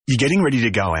You're getting ready to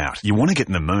go out. You want to get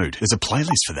in the mood. There's a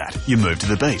playlist for that. You move to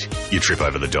the beat. You trip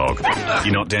over the dog.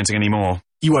 You're not dancing anymore.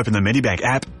 You open the Medibank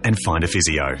app and find a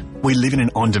physio. We live in an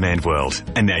on-demand world,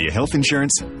 and now your health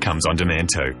insurance comes on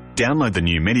demand too. Download the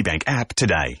new Medibank app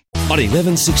today. On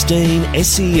 1116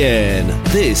 SEN,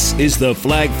 this is the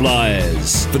Flag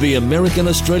Flyers for the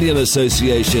American-Australian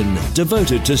Association,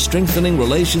 devoted to strengthening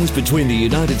relations between the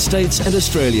United States and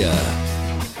Australia.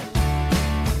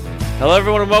 Hello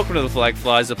everyone and welcome to the Flag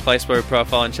Flyers, a place where we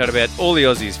profile and chat about all the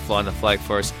Aussies flying the flag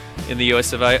for us in the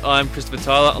US of A. I'm Christopher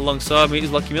Tyler, alongside me is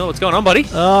Lachie Miller. What's going on, buddy?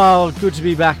 Oh, good to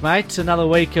be back, mate. Another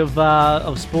week of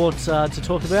sports to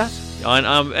talk about.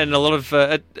 And a lot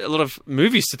of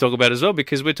movies to talk about as well,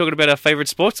 because we're talking about our favourite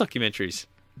sports documentaries.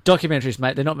 Documentaries,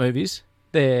 mate, they're not movies.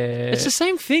 It's the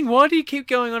same thing. Why do you keep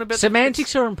going on about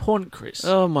semantics? Are important, Chris.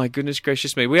 Oh my goodness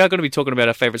gracious me. We are going to be talking about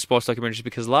our favourite sports documentaries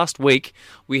because last week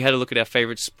we had a look at our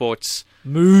favourite sports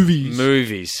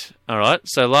movies. Alright,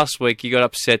 so last week you got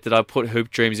upset that I put Hoop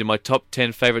Dreams in my top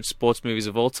 10 favourite sports movies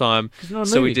of all time.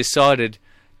 So we decided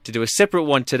to do a separate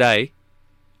one today,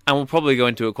 and we'll probably go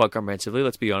into it quite comprehensively,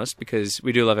 let's be honest, because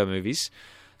we do love our movies.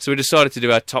 So we decided to do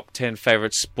our top 10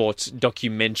 favourite sports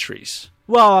documentaries.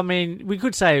 Well, I mean, we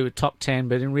could say it was top 10,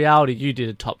 but in reality, you did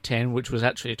a top 10, which was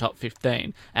actually a top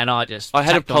 15, and I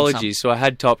had apologies, so I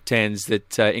had top 10s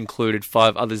that included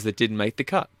 5 others that didn't make the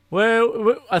cut.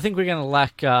 Well, I think we're going to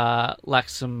lack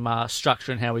some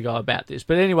structure in how we go about this.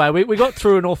 But anyway, we got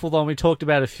through an awful lot, and we talked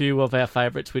about a few of our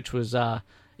favourites, which was,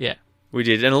 We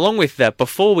did. And along with that,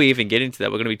 before we even get into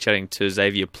that, we're going to be chatting to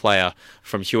Xavier Player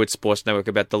from Hewitt Sports Network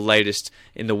about the latest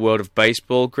in the world of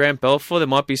baseball. Grant Belfour, there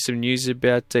might be some news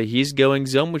about his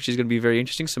goings-on, which is going to be very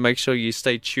interesting, so make sure you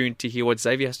stay tuned to hear what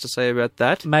Xavier has to say about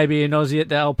that. Maybe an Aussie at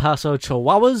the El Paso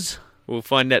Chihuahuas. We'll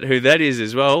find out who that is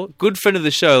as well. Good friend of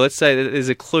the show. Let's say that there's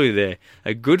a clue there.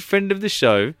 A good friend of the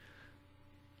show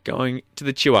going to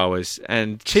the Chihuahuas.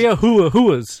 And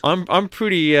Chihuahuas. I'm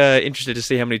pretty interested to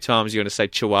see how many times you're going to say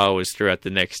Chihuahuas throughout the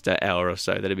next hour or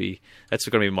so. That's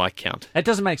going to be my count. It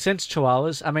doesn't make sense,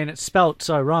 Chihuahuas. I mean, it's spelt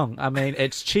so wrong. I mean,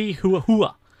 it's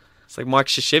Chihuahua. It's like Mike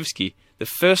Krzyzewski. The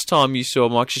first time you saw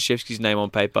Mike Krzyzewski's name on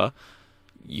paper,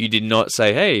 you did not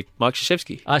say, "Hey, Mike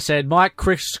Krzyzewski." I said, "Mike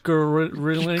Krzyzewski."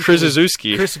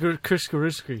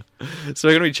 So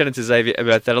we're going to be chatting to Xavier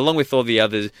about that, along with all the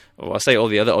others. Well, I say all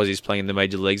the other Aussies playing in the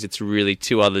major leagues. It's really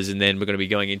 2 others, and then we're going to be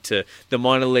going into the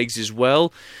minor leagues as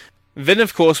well. Then,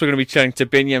 of course, we're going to be chatting to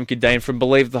Benyam Kidane from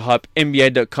Believe the Hype,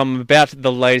 NBA.com, about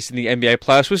the latest in the NBA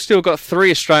playoffs. We've still got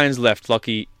 3 Australians left,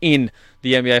 Lachie, in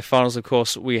the NBA finals. Of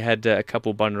course, we had a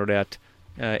couple bundled out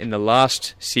in the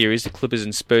last series, the Clippers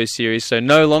and Spurs series. So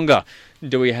no longer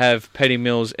do we have Patty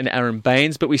Mills and Aaron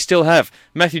Baines, but we still have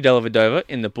Matthew Dellavedova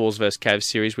in the Bulls vs. Cavs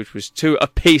series, which was 2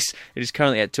 apiece. It is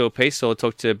currently at 2 apiece, so I'll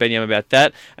talk to Benyam about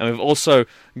that. And we've also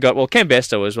got, Cam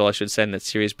Bairstow as well, I should say, in that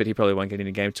series, but he probably won't get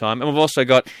into game time. And we've also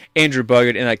got Andrew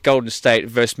Bogut in that Golden State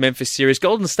vs. Memphis series.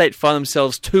 Golden State find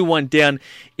themselves 2-1 down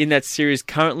in that series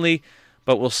currently,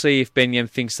 but we'll see if Benyam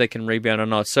thinks they can rebound or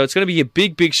not. So it's going to be a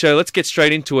big, big show. Let's get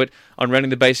straight into it on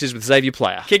Rounding the Bases with Xavier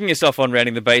Player. Kicking us off on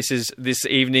Rounding the Bases this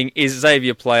evening is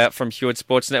Xavier Player from Hewitt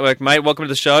Sports Network. Mate, welcome to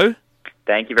the show.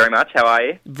 Thank you very much. How are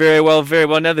you? Very well, very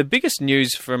well. Now, the biggest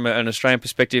news from an Australian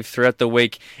perspective throughout the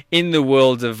week in the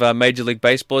world of Major League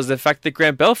Baseball is the fact that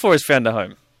Grant Belfour has found a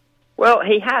home. Well,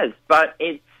 he has, but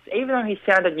even though he's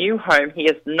found a new home, he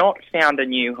has not found a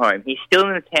new home. He's still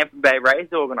in the Tampa Bay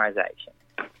Rays organization.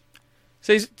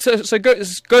 So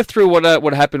go through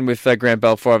what happened with Grant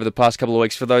Belfour over the past couple of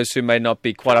weeks for those who may not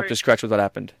be quite up to scratch with what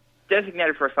happened.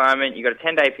 Designated for assignment, you got a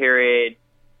 10-day period,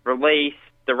 release,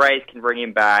 the Rays can bring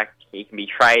him back, he can be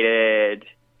traded.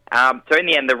 So in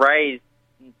the end, the Rays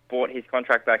bought his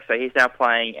contract back, so he's now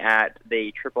playing at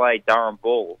the AAA Durham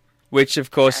Bulls. Which, of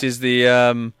course, is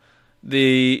the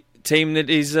team that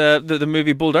is the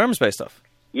movie Bull Durham's based off.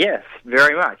 Yes,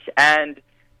 very much. And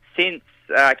since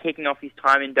kicking off his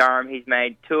time in Durham, he's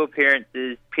made 2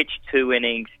 appearances, pitched 2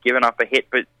 innings, given up a hit,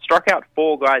 but struck out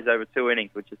 4 guys over 2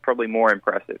 innings, which is probably more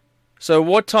impressive. So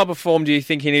what type of form do you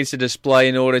think he needs to display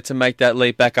in order to make that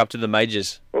leap back up to the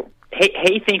majors? Well,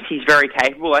 he thinks he's very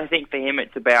capable. I think for him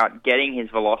it's about getting his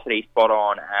velocity spot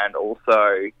on and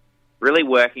also really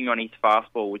working on his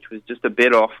fastball, which was just a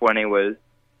bit off when he was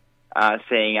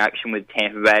seeing action with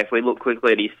Tampa Bay. If we look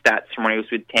quickly at his stats from when he was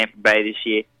with Tampa Bay this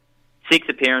year, 6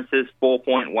 appearances,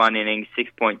 4.1 innings,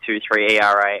 6.23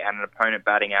 ERA, and an opponent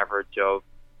batting average of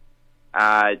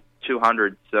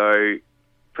 200. So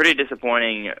pretty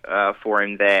disappointing for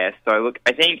him there. So look,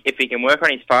 I think if he can work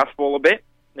on his fastball a bit,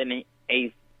 then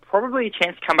he's probably a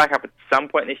chance to come back up at some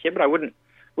point this year. But I wouldn't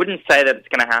say that it's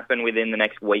going to happen within the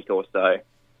next week or so.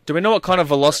 Do we know what kind of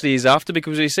velocity he's after?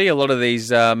 Because we see a lot of these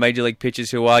major league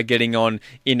pitchers who are getting on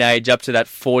in age up to that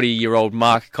 40-year-old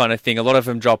mark kind of thing. A lot of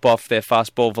them drop off their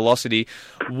fastball velocity.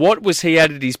 What was he at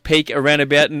his peak around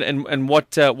about, and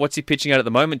what's he pitching at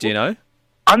the moment, do you know?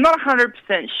 I'm not 100%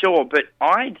 sure, but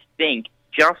I think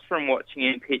just from watching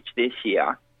him pitch this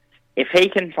year, if he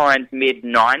can find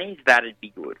mid-90s, that'd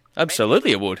be good.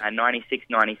 Absolutely it would. 96,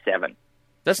 97.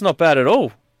 That's not bad at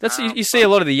all. You see a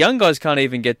lot of the young guys can't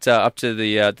even get up to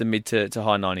the mid to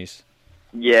high 90s.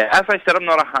 Yeah, as I said, I'm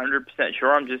not 100%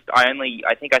 sure.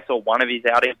 I think I saw one of his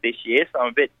outings this year, so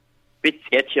I'm a bit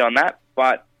sketchy on that.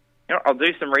 But I'll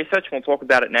do some research and we'll talk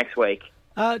about it next week.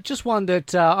 Just one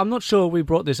that I'm not sure we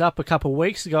brought this up a couple of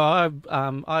weeks ago.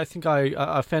 I think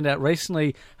I found out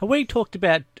recently. Have we talked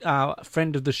about a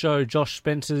friend of the show, Josh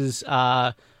Spencer's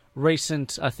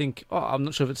recent, I think, I'm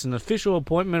not sure if it's an official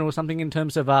appointment or something in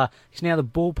terms of he's now the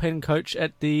bullpen coach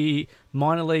at the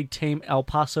minor league team El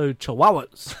Paso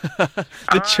Chihuahuas.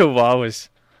 The Chihuahuas.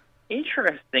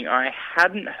 Interesting. I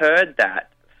hadn't heard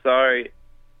that. So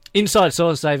inside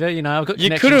source, Xavier. I've got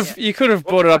connections. You could have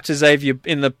brought it up to Xavier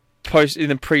in the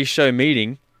pre-show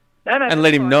meeting. And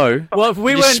let him know. Well, if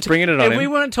we weren't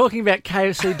weren't talking about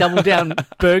KFC Double Down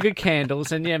burger candles,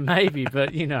 then yeah, maybe.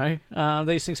 But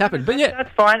these things happen. But yeah,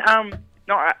 that's fine.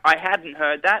 No, I hadn't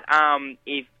heard that.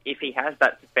 If he has,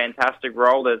 that's a fantastic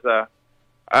role. There's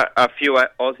a few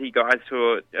Aussie guys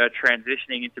who are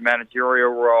transitioning into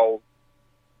managerial roles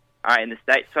in the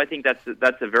States, so I think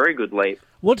that's a very good leap.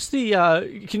 What's the?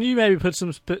 Can you maybe put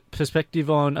some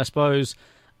perspective on, I suppose,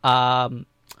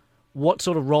 what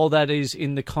sort of role that is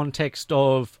in the context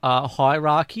of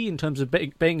hierarchy in terms of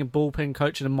being a bullpen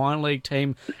coach in a minor league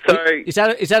team? So is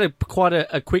that quite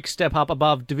a quick step up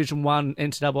above Division I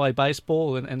NCAA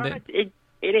baseball? It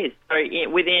is. So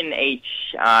within each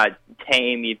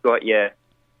team, you've got your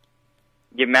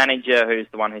manager, who's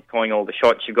the one who's calling all the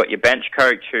shots. You've got your bench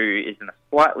coach, who is in a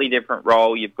slightly different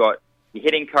role. You've got your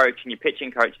hitting coach and your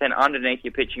pitching coach. Then underneath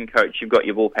your pitching coach, you've got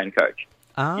your bullpen coach.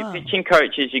 Your pitching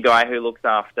coach is your guy who looks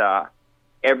after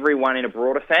everyone in a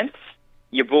broader sense.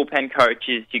 Your bullpen coach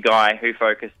is your guy who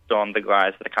focused on the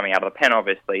guys that are coming out of the pen,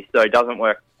 obviously, so it doesn't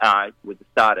work with the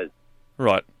starters.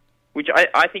 Right. Which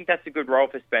I think that's a good role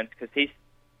for Spence, because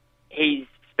he's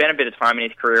spent a bit of time in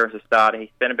his career as a starter.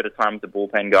 He's spent a bit of time as a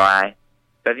bullpen guy.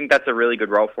 So I think that's a really good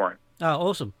role for him. Oh,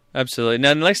 awesome. Absolutely.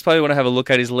 Now, the next player we want to have a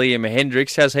look at is Liam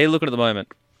Hendricks. How's he looking at the moment?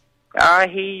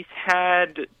 He's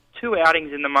had 2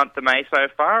 outings in the month of May so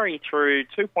far. He threw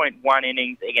 2.1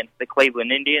 innings against the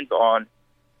Cleveland Indians on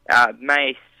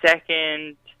May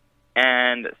 2nd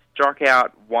and struck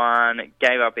out 1,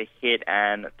 gave up a hit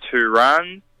and 2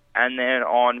 runs. And then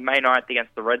on May 9th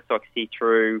against the Red Sox, he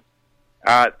threw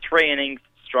 3 innings,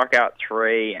 struck out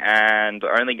 3, and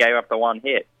only gave up the 1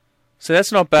 hit. So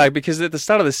that's not bad, because at the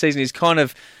start of the season he's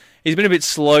been a bit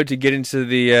slow to get into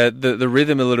the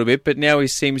rhythm a little bit, but now he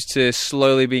seems to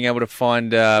slowly being able to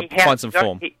find some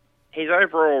form. His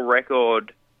overall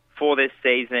record for this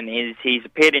season is he's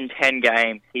appeared in 10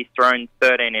 games, he's thrown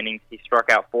 13 innings, he's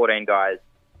struck out 14 guys.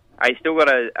 He's still got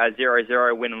a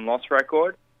 0-0 win and loss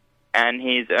record, and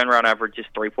his earned run average is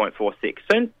 3.46.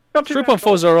 So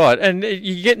 3.4 is all right, and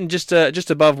you're getting just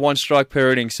above 1 strike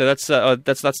per inning, so that's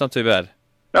not too bad.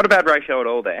 Not a bad ratio at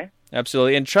all there.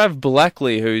 Absolutely. And Trav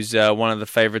Blackley, who's one of the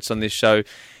favourites on this show,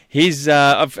 he's we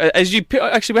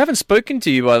haven't spoken to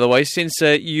you, by the way, since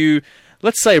you,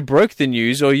 let's say, broke the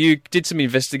news, or you did some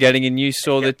investigating and you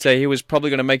saw that he was probably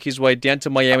going to make his way down to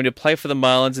Miami to play for the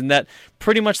Marlins, and that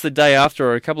pretty much the day after,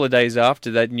 or a couple of days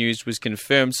after, that news was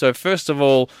confirmed. So first of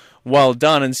all, well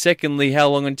done, and secondly, how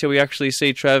long until we actually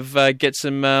see Trav get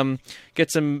some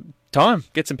time,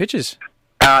 get some pitches?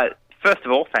 First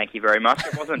of all, thank you very much.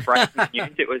 It wasn't breaking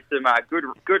news. It was some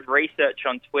good research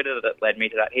on Twitter that led me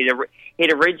to that.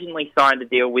 He'd originally signed a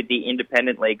deal with the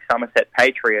Independent League Somerset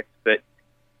Patriots, but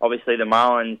obviously the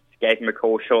Marlins gave him a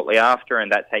call shortly after,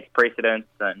 and that takes precedence.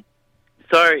 And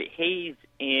so he's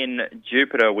in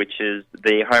Jupiter, which is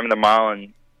the home of the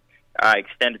Marlins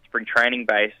extended spring training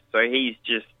base. So he's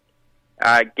just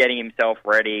getting himself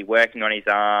ready, working on his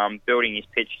arm, building his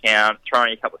pitch count,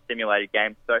 throwing a couple of simulated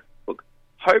games. So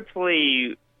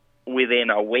hopefully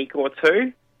within a week or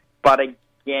 2, but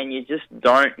again, you just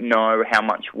don't know how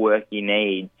much work you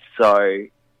need. So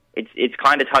it's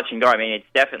kind of touch and go. I mean, it's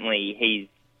definitely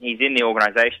he's in the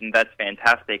organisation. That's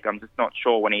fantastic. I'm just not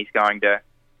sure when he's going to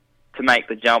make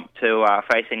the jump to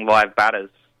facing live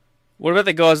batters. What about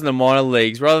the guys in the minor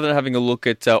leagues? Rather than having a look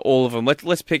at all of them,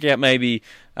 let's pick out maybe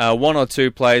 1 or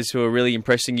 2 players who are really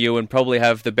impressing you and probably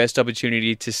have the best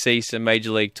opportunity to see some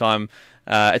major league time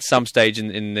at some stage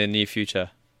in the near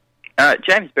future.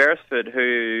 James Beresford,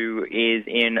 who is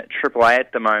in AAA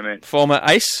at the moment. Former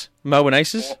ace, Melbourne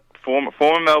Aces? Former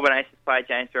Melbourne Aces player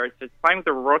James Beresford is playing with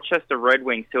the Rochester Red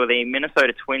Wings, who are the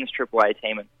Minnesota Twins AAA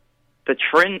team. And the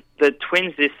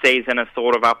Twins this season are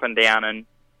sort of up and down, and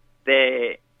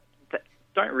they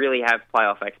don't really have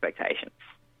playoff expectations.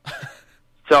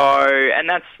 And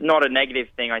that's not a negative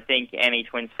thing. I think any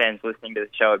Twins fans listening to the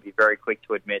show would be very quick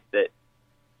to admit that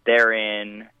they're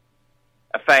in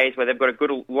a phase where they've got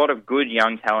a lot of good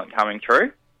young talent coming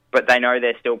through, but they know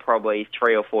they're still probably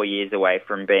 3 or 4 years away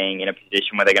from being in a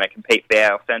position where they're going to compete for the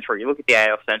AL Central. You look at the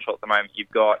AL Central at the moment, you've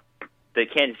got the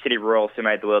Kansas City Royals, who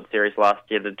made the World Series last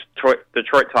year, the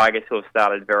Detroit Tigers, who have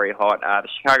started very hot, the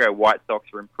Chicago White Sox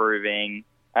are improving,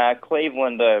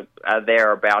 Cleveland are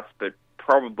thereabouts, but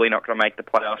probably not going to make the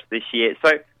playoffs this year.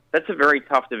 So that's a very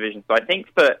tough division. So I think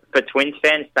for Twins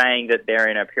fans, saying that they're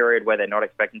in a period where they're not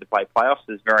expecting to play playoffs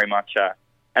is very much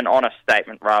an honest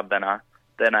statement rather than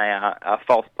a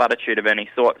false platitude of any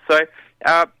sort. So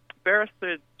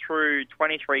Beresford, through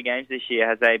 23 games this year,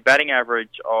 has a batting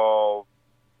average of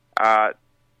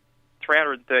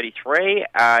 333.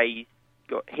 He's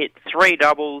hit 3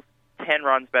 doubles, 10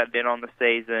 runs batted in on the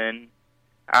season.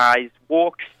 He's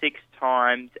walked 6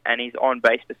 times, and his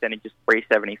on-base percentage is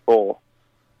 .374.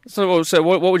 So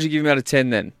what would you give him out of 10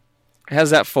 then?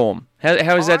 How's that form?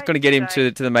 How is that going to get him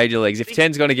to the major leagues? If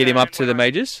 10's going to get him up to the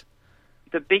majors?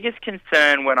 The biggest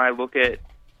concern when I look at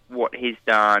what he's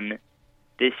done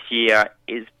this year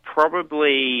is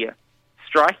probably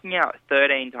striking out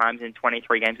 13 times in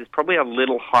 23 games is probably a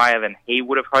little higher than he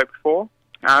would have hoped for.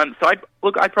 So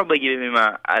I'd probably give him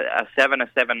a 7, a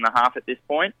 7.5 at this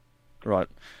point. Right.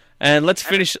 And let's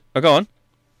finish... go on.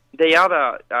 The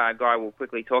other guy we'll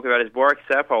quickly talk about is Warwick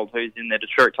Saffold, who's in the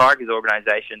Detroit Tigers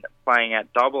organisation playing at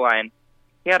AA, and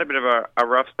he had a bit of a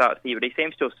rough start here, but he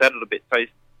seems to have settled a bit. So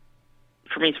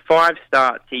from his 5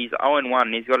 starts, he's 0-1,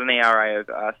 and he's got an ERA of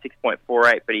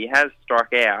 6.48, but he has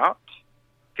struck out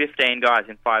 15 guys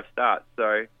in 5 starts.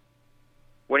 So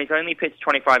when he's only pitched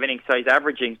 25 innings, so he's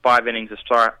averaging 5 innings a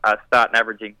start and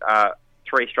averaging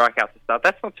 3 strikeouts a start.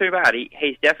 That's not too bad.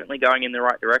 He's definitely going in the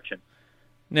right direction.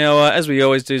 Now, as we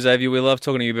always do, Xavier, we love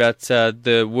talking to you about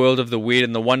the world of the weird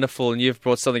and the wonderful, and you've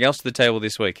brought something else to the table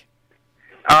this week.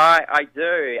 I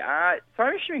do. So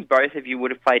I'm assuming both of you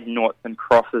would have played noughts and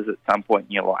crosses at some point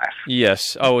in your life.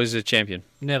 Yes, I was a champion.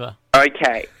 Never.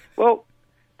 Okay. Well,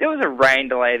 there was a rain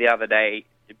delay the other day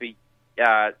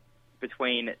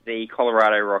between the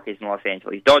Colorado Rockies and Los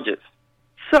Angeles Dodgers.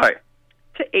 So,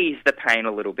 to ease the pain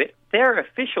a little bit, their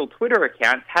official Twitter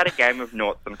accounts had a game of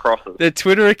noughts and crosses. Their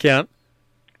Twitter account?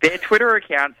 Their Twitter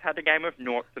accounts had a game of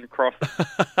noughts and crosses.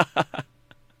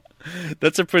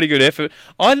 That's a pretty good effort.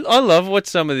 I love what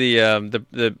some of the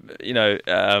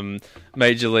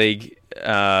major league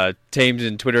teams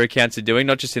and Twitter accounts are doing,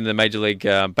 not just in the Major League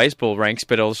Baseball ranks,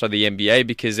 but also the NBA,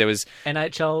 because there was...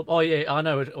 NHL, oh yeah, I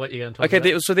know what you're going to talk about.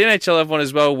 Okay, so the NHL have one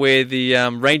as well, where the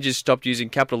Rangers stopped using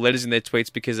capital letters in their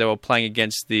tweets because they were playing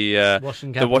against the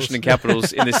Washington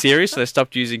Capitals in the series, so they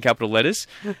stopped using capital letters.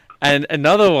 And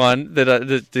another one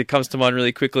that comes to mind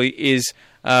really quickly is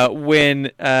when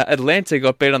Atlanta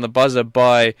got beat on the buzzer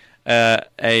by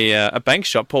a bank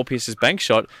shot, Paul Pierce's bank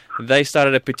shot. They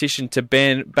started a petition to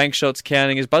ban bank shots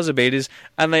counting as buzzer beaters,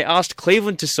 and they asked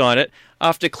Cleveland to sign it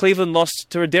after Cleveland lost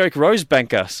to a Derrick Rose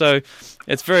banker. So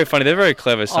it's very funny. They're very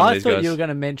clever, some of these guys. I thought you were going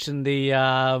to mention the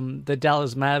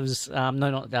Dallas Mavs.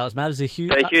 No, not Dallas Mavs. The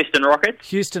Houston Rockets.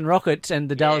 Houston Rockets and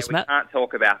the Dallas Mavs. We can't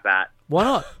talk about that. Why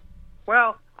not?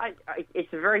 Well,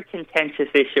 it's a very contentious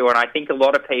issue, and I think a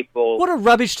lot of people... What a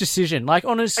rubbish decision. Like,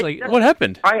 honestly, what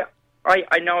happened? I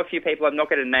know a few people. I'm not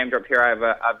going to name drop here. I have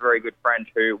a very good friend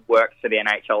who works for the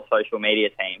NHL social media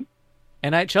team.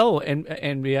 NHL or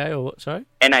NBA or what? Sorry?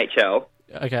 NHL.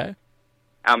 Okay.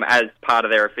 As part of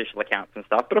their official accounts and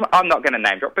stuff. But I'm not going to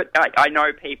name drop. But I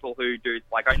know people who do...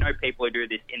 I know people who do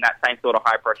this in that same sort of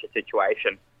high-pressure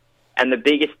situation. And the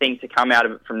biggest thing to come out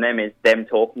of it from them is them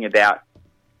talking about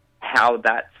how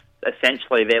that's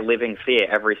essentially their living fear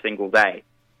every single day.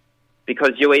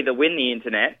 Because you either win the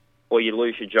internet or you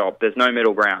lose your job. There's no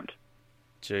middle ground.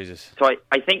 Jesus. So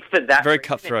I think for that... Very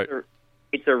cutthroat.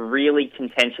 It's a really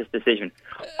contentious decision.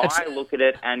 I look at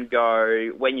it and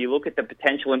go, when you look at the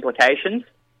potential implications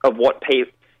of what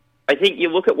people... I think you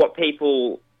look at what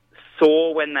people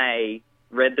saw when they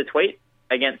read the tweet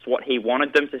against what he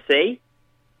wanted them to see,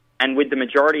 and with the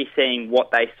majority seeing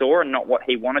what they saw and not what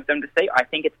he wanted them to see, I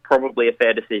think it's probably a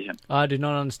fair decision. I do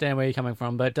not understand where you're coming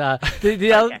from, but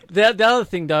the other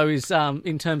thing though is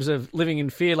in terms of living in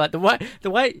fear, like the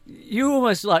way you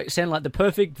almost like sound like the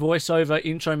perfect voiceover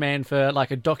intro man for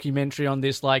like a documentary on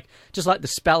this, like just like the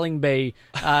spelling bee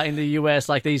in the US,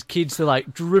 like these kids are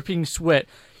like dripping sweat.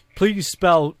 Please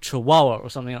spell Chihuahua or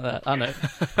something like that. I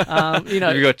don't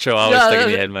know. You've got Chihuahua stuck in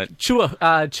your head, mate.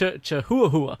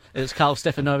 Chihuahua, as Carl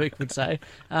Stefanovic would say.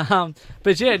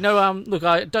 But yeah, no. Look,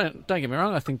 I don't get me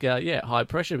wrong. I think high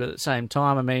pressure, but at the same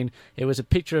time, I mean, it was a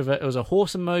picture of it was a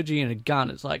horse emoji and a gun.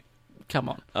 It's like, come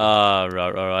on.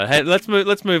 Right. Hey, let's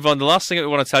move on. The last thing that we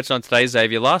want to touch on today,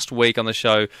 Xavier. Last week on the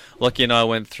show, Lachie and I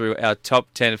went through our top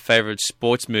 10 favourite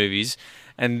sports movies,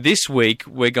 and this week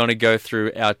we're going to go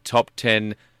through our top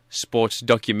 10 sports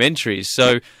documentaries.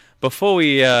 So before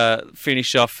we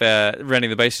finish off rounding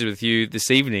the bases with you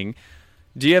this evening,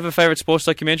 do you have a favourite sports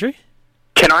documentary?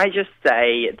 Can I just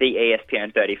say the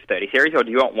ESPN 30 for 30 series, or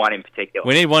do you want one in particular?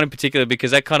 We need one in particular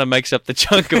because that kind of makes up the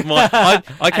chunk of my...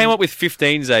 I came up with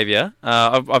 15, Xavier.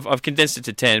 I've condensed it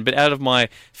to 10, but out of my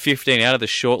 15, out of the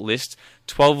short list,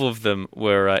 12 of them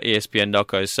were ESPN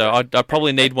docos, so I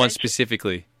probably need one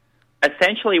specifically.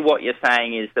 Essentially what you're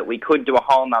saying is that we could do a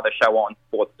whole nother show on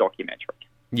sports documentaries.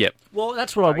 Yep. Well,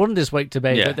 that's what I wanted this week to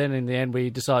be, but then in the end we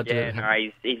decided to... Yeah,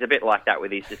 no, he's a bit like that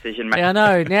with his decision making. Yeah, I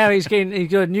know. Now he's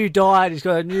got a new diet, he's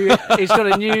got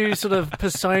a new sort of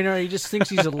persona, he just thinks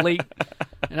he's elite.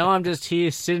 And I'm just here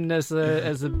sitting as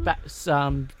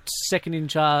the second in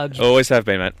charge. Always have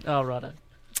been, mate. Oh, righto.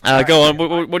 Go on.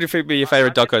 What do you think be your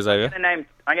favourite docos, Xavier? I'm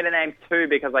going to name two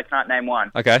because I can't name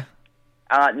one. Okay.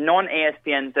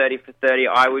 Non-ESPN 30 for 30,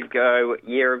 I would go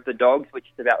Year of the Dogs, which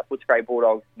is about the Footscray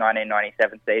Bulldogs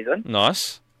 1997 season.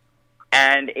 Nice.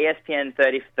 And ESPN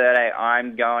 30 for 30,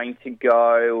 I'm going to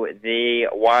go the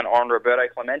one on Roberto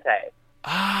Clemente.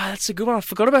 That's a good one. I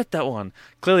forgot about that one.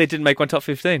 Clearly it didn't make my top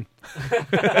 15.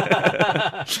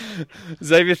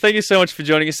 Xavier, thank you so much for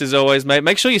joining us as always, mate.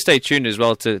 Make sure you stay tuned as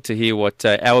well to hear what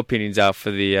our opinions are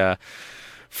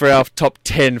for our top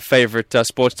 10 favourite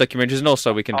sports documentaries, and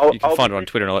also you can find it on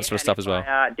Twitter and all that sort of stuff as well.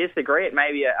 Disagree, it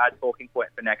may be a talking point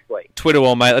for next week. Twitter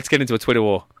war, mate. Let's get into a Twitter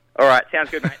war. All right, sounds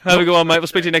good, mate. Have a good one, mate. We'll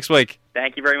speak to you next week.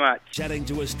 Thank you very much. Chatting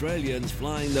to Australians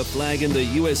flying the flag in the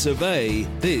US of A,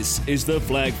 this is the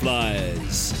Flag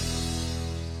Flyers.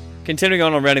 Continuing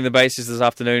on rounding the bases this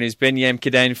afternoon is Benyam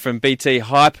Kidane from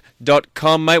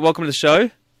bthype.com. Mate, welcome to the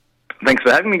show. Thanks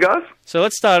for having me, guys. So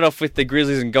let's start off with the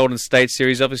Grizzlies and Golden State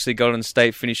series. Obviously, Golden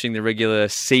State finishing the regular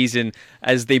season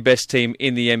as the best team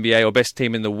in the NBA, or best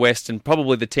team in the West, and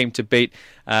probably the team to beat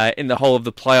in the whole of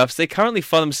the playoffs. They currently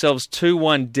find themselves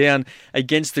 2-1 down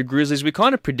against the Grizzlies. We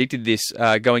kind of predicted this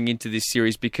going into this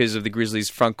series because of the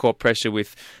Grizzlies' front court pressure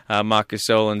with Marc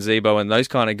Gasol and Zebo and those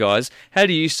kind of guys. How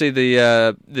do you see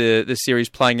the series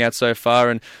playing out so far?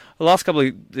 And the last couple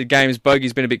of the games,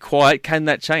 Bogey's been a bit quiet. Can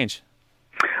that change?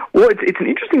 Well, it's an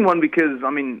interesting one because, I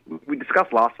mean, we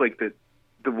discussed last week that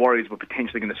the Warriors were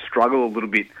potentially going to struggle a little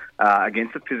bit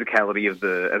against the physicality of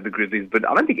the Grizzlies, but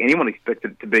I don't think anyone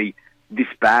expected it to be this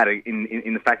bad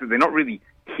in the fact that they're not really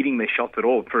hitting their shots at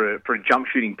all for a jump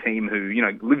shooting team who,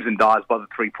 lives and dies by the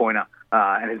three-pointer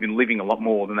and has been living a lot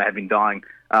more than they have been dying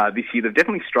this year. They've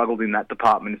definitely struggled in that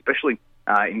department, especially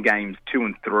in games 2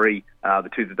 and 3, the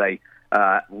two that they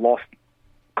lost.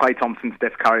 Klay Thompson,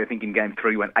 Steph Curry, I think in Game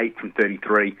 3 went 8 from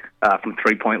 33 from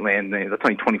three-point land. That's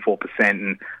only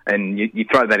 24%, and you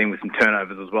throw that in with some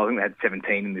turnovers as well. I think they had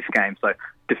 17 in this game. So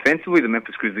defensively, the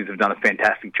Memphis Grizzlies have done a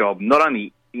fantastic job, not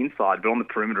only inside but on the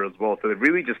perimeter as well. So they're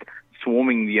really just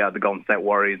swarming the Golden State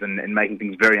Warriors and making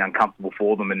things very uncomfortable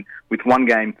for them. And with one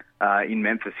game in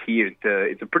Memphis here,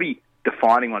 it's a pretty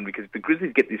defining one because if the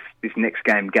Grizzlies get this next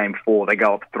game, Game 4, they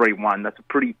go up 3-1. That's a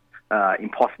pretty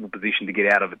impossible position to get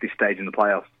out of at this stage in the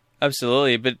playoffs.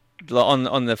 Absolutely, but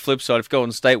on the flip side, if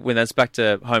Golden State win, that's back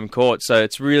to home court. So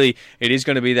it is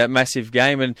going to be that massive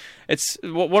game, and it's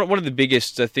one of the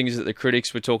biggest things that the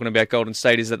critics were talking about Golden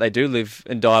State is that they do live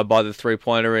and die by the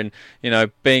three-pointer, and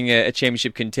being a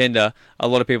championship contender, a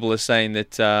lot of people are saying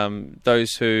that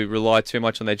those who rely too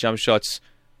much on their jump shots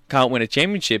can't win a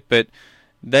championship, but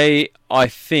they, I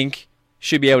think,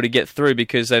 should be able to get through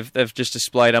because they've just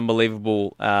displayed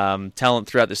unbelievable talent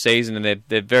throughout the season, and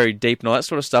they're very deep and all that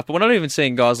sort of stuff. But we're not even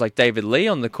seeing guys like David Lee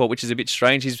on the court, which is a bit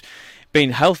strange. He's been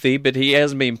healthy, but he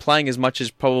hasn't been playing as much as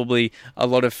probably a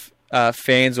lot of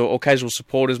fans or casual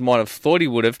supporters might have thought he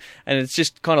would have, and it's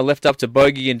just kind of left up to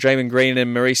Bogey and Draymond Green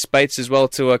and Maurice Spates as well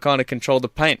to kind of control the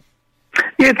paint.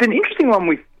 Yeah, it's an interesting one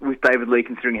with David Lee,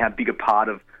 considering how big a part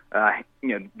of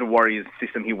the Warriors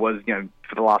system he was,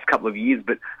 for the last couple of years.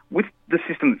 But with the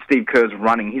system that Steve Kerr's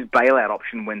running, his bailout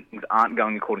option when things aren't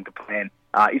going according to plan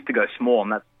is to go small,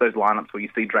 and that's those lineups where you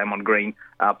see Draymond Green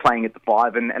playing at the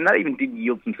 5, and that even did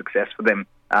yield some success for them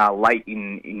late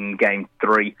in Game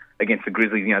 3 against the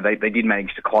Grizzlies. They did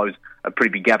manage to close a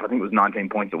pretty big gap. I think it was 19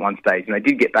 points at one stage, and they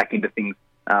did get back into things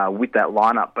with that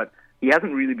lineup, but he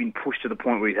hasn't really been pushed to the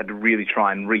point where he's had to really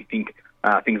try and rethink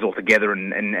things altogether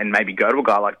and maybe go to a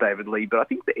guy like David Lee. But I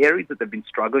think the areas that they've been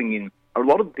struggling in are a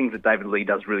lot of the things that David Lee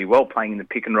does really well, playing in the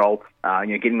pick and roll,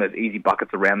 getting those easy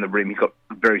buckets around the rim. He's got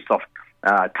a very soft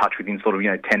touch within sort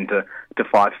of 10 to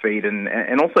 5 feet,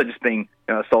 and also just being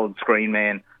a solid screen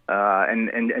man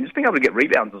and just being able to get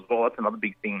rebounds as well. That's another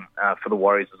big thing for the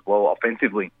Warriors as well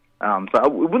offensively. So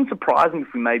it wouldn't surprise me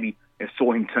if we maybe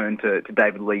saw him turn to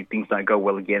David Lee. Things don't go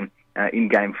well again in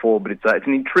Game 4, but it's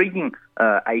an intriguing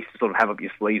ace to sort of have up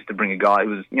your sleeves to bring a guy who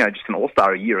was just an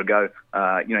all-star a year ago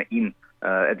in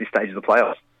at this stage of the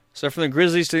playoffs. So from the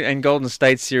Grizzlies and Golden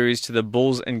State series to the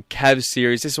Bulls and Cavs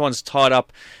series, this one's tied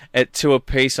up at 2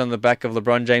 apiece on the back of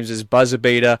LeBron James's buzzer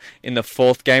beater in the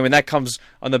 4th game, and that comes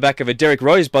on the back of a Derrick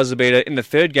Rose buzzer beater in the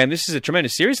 3rd game. This is a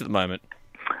tremendous series at the moment.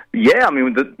 Yeah, I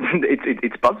mean,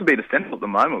 it's buzzer beater central at the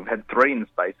moment. We've had 3 in the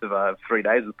space of 3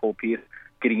 days with Paul Pierce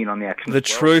getting in on the action. The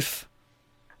truth.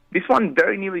 This one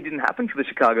very nearly didn't happen for the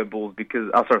Chicago Bulls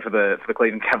for the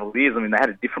Cleveland Cavaliers. I mean, they had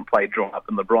a different play drawn up,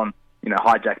 and LeBron,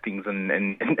 hijacked things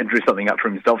and drew something up for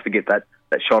himself to get that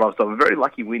shot off. So a very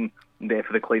lucky win there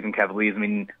for the Cleveland Cavaliers. I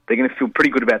mean, they're going to feel pretty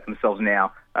good about themselves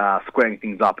now, squaring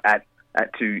things up at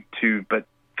 2-2. But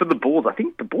for the Bulls, I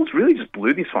think the Bulls really just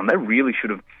blew this one. They really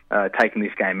should have taken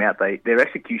this game out. Their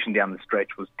execution down the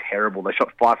stretch was terrible. They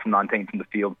shot 5 from 19 from the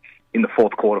field in the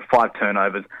 4th quarter, 5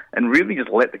 turnovers, and really just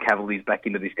let the Cavaliers back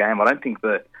into this game. I don't think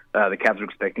the Cavs were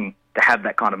expecting to have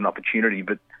that kind of an opportunity,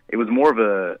 but it was more of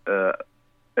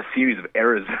a series of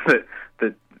errors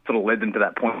that sort of led them to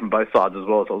that point from both sides as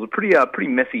well. So it was a pretty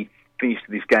messy finish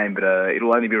to this game, but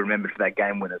it'll only be remembered for that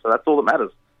game winner. So that's all that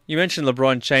matters. You mentioned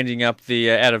LeBron changing up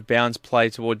the out-of-bounds play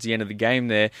towards the end of the game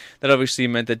there. That obviously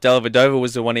meant that Dellavedova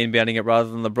was the one inbounding it rather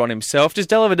than LeBron himself. Does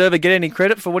Dellavedova get any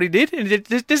credit for what he did? And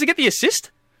does he get the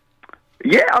assist?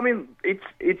 Yeah, I mean, it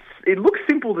looks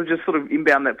simple to just sort of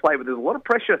inbound that play, but there's a lot of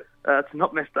pressure to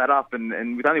not mess that up.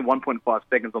 And with only 1.5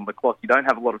 seconds on the clock, you don't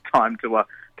have a lot of time to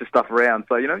stuff around.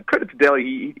 So credit to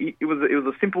Delly. It was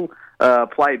a simple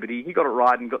play, but he got it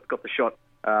right and got the shot.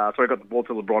 Got the ball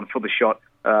to LeBron for the shot,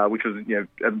 which was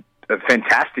a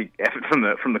fantastic effort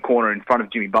from the corner in front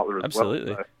of Jimmy Butler as well.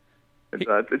 Absolutely.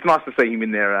 So it's nice to see him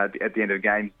in there at the end of the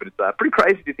games, but it's pretty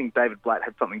crazy to think David Blatt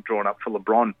had something drawn up for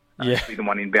LeBron to be the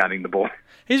one inbounding the ball.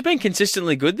 He's been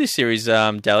consistently good this series,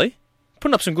 Daly,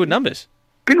 putting up some good numbers.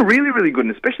 Been really, really good,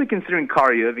 and especially considering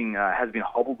Kyrie Irving has been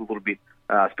hobbled a little bit,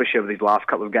 especially over these last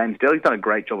couple of games. Daly's done a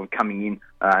great job of coming in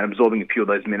and absorbing a few of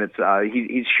those minutes.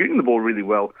 He's shooting the ball really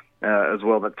well as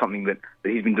well. That's something that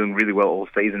he's been doing really well all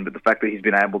season, but the fact that he's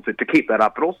been able to keep that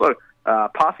up, but also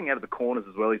passing out of the corners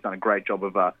as well. He's done a great job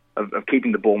of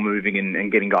keeping the ball moving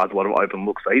and getting guys a lot of open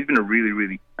looks. So he's been a really,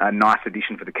 really nice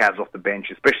addition for the Cavs off the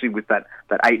bench, especially with that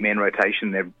 8-man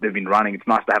rotation they've been running. It's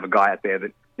nice to have a guy out there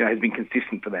that has been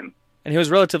consistent for them. And he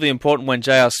was relatively important when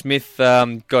J.R. Smith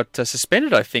got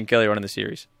suspended, I think, earlier on in the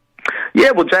series. Yeah,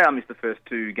 well, J.R. missed the first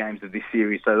 2 games of this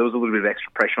series, so there was a little bit of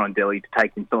extra pressure on Delly to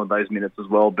take in some of those minutes as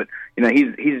well. But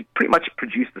he's pretty much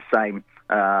produced the same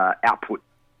output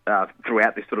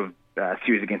throughout this sort of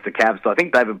series against the Cavs. So I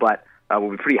think David Blatt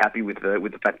will be pretty happy with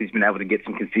the fact that he's been able to get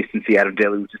some consistency out of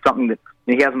Delly, which is something that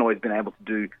he hasn't always been able to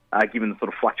do given the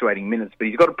sort of fluctuating minutes. But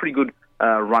he's got a pretty good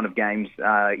run of games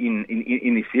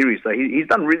in this series, so he's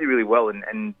done really, really well.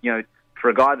 And for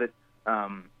a guy that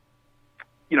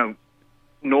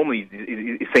normally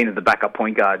is seen as the backup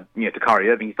point guard, to Kyrie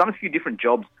Irving, he's done a few different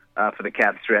jobs for the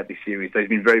Cavs throughout this series, so he's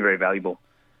been very, very valuable.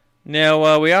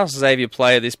 Now, we asked Xavier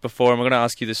Player this before, and we're going to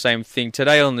ask you the same thing.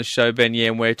 Today on the show,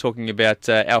 Benyam, we're talking about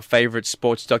our favourite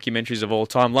sports documentaries of all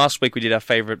time. Last week we did our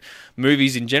favourite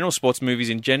movies in general, sports movies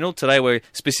in general. Today we're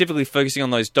specifically focusing on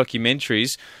those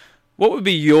documentaries. What would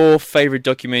be your favourite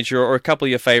documentary or a couple of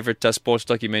your favourite sports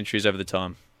documentaries over the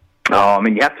time? Oh, I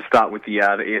mean, you have to start with the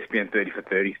ESPN 30 for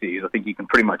 30 series. I think you can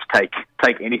pretty much take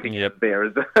anything there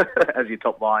as your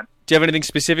top line. Do you have anything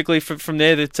specifically from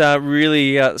there that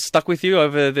really stuck with you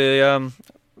over the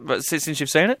since you've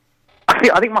seen it?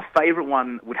 I think my favourite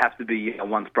one would have to be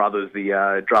Once Brothers, the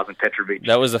Drazen Petrovic.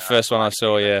 That was the first one I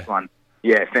saw, yeah.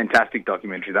 Yeah, fantastic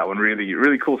documentary, that one. Really,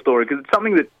 really cool story, because it's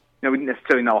something that we didn't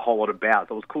necessarily know a whole lot about.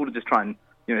 So it was cool to just try and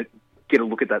get a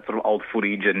look at that sort of old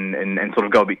footage and sort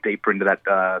of go a bit deeper into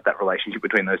that relationship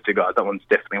between those two guys. That one's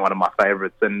definitely one of my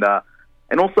favourites. And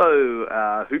And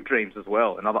also Hoop Dreams as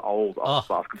well, another old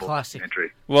basketball classic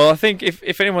documentary. Well, I think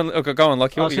if anyone... Okay, go on,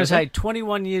 Lachie. I was going to say,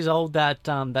 21 years old that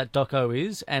doco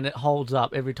is, and it holds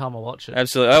up every time I watch it.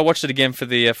 Absolutely. I watched it again for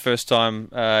the first time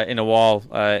in a while,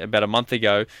 about a month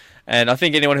ago. And I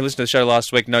think anyone who listened to the show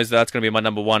last week knows that's going to be my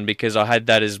number one because I had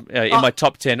that as in my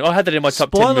top 10. I had that in my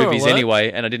top 10 movies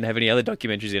anyway, and I didn't have any other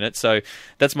documentaries in it. So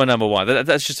that's my number one.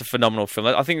 That's just a phenomenal film.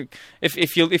 I think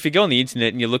if you go on the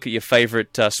internet and you look at your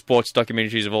favourite sports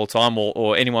documentaries of all time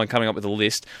or anyone coming up with a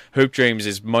list, Hoop Dreams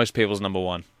is most people's number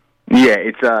one. Yeah,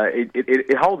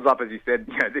 it holds up, as you said.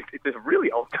 It's a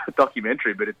really old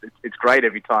documentary, but it's great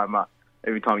every time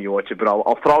you watch it. But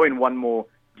I'll throw in one more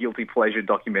guilty pleasure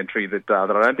documentary that I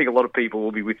don't think a lot of people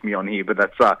will be with me on here, but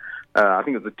that's I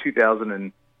think it was the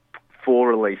 2004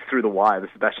 release, Through the Wire, the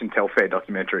Sebastian Telfair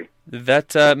documentary.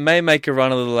 That may make a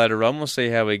run a little later on. We'll see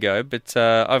how we go, but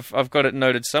I've got it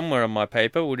noted somewhere on my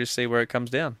paper. We'll just see where it comes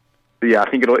down. Yeah,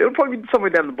 I think it'll probably be somewhere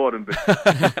down the bottom,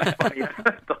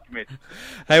 but documentary.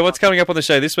 Hey, what's coming up on the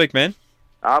show this week, man?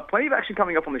 Plenty of action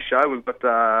coming up on the show. We've got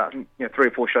I think 3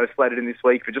 or 4 shows slated in this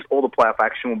week. For just all the playoff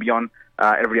action, we'll be on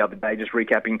every other day, just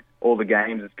recapping all the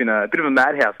games. It's been a bit of a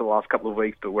madhouse the last couple of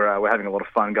weeks, but we're having a lot of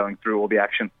fun going through all the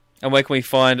action. And where can we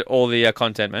find all the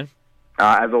content, man?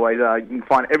 As always, you can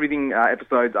find everything,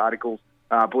 episodes, articles,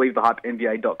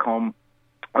 believethehype.nba.com,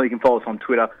 or you can follow us on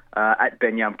Twitter at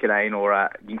Benyam Kidane, or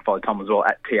you can follow Tom as well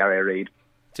at TRA Reid.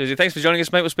 Susie, thanks for joining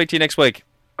us, mate. We'll speak to you next week.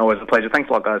 Always a pleasure. Thanks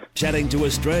a lot, guys. Chatting to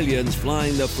Australians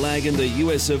flying the flag in the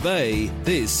US of A,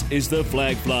 this is the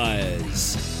Flag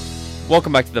Flyers.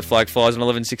 Welcome back to the Flag Flyers on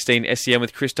 11:16 SEM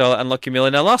with Chris Taylor and Lachie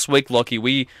Miller. Now, last week, Lachie,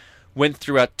 we went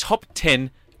through our top 10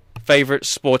 favourite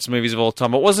sports movies of all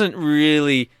time. It wasn't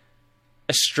really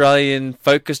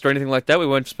Australian-focused or anything like that. We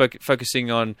weren't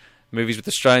focusing on movies with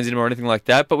Australians in them or anything like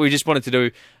that, but we just wanted to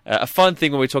do a fun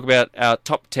thing when we talk about our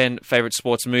top 10 favourite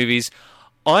sports movies.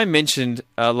 I mentioned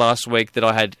last week that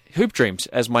I had Hoop Dreams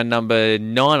as my number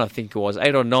 9, I think it was,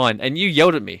 8 or 9, and you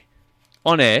yelled at me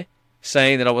on air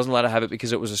saying that I wasn't allowed to have it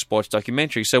because it was a sports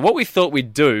documentary. So what we thought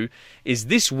we'd do is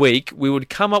this week we would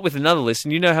come up with another list,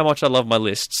 and you know how much I love my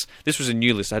lists. This was a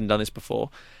new list. I hadn't done this before.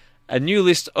 A new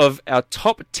list of our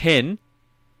top 10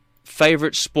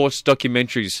 favourite sports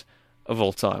documentaries of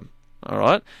all time. All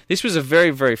right? This was a very,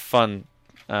 very fun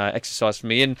exercise for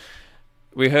me, and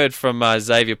we heard from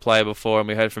Xavier Player before, and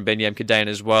we heard from Benyam Kidane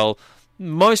as well.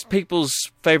 Most people's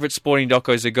favourite sporting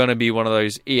docos are going to be one of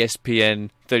those ESPN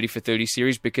 30 for 30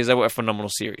 series because they were a phenomenal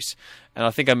series. And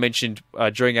I think I mentioned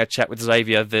during our chat with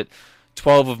Xavier that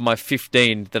 12 of my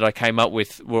 15 that I came up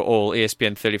with were all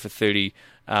ESPN 30 for 30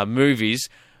 movies.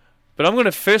 But I'm going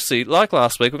to firstly, like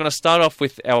last week, we're going to start off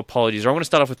with our apologies. Or I'm going to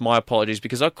start off with my apologies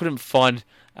because I couldn't find...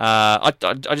 I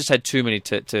just had too many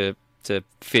to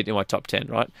fit in my top 10,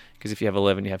 right? Because if you have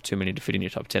 11, you have too many to fit in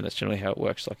your top 10. That's generally how it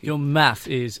works. Your math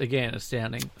is, again,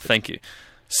 astounding. Thank you.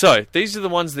 So, these are the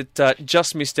ones that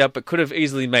just missed out but could have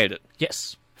easily made it.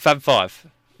 Yes. Fab 5,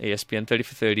 ESPN 30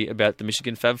 for 30, about the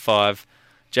Michigan Fab 5,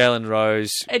 Jalen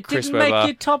Rose, Chris Webber. It didn't make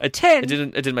your top 10. It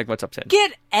didn't make my top 10.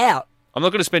 Get out. I'm not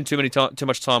going to spend too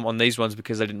much time on these ones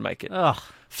because they didn't make it. Ugh.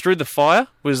 Through the Fire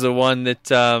was the one that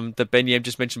Benyam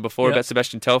just mentioned before about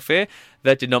Sebastian Telfair.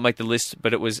 That did not make the list,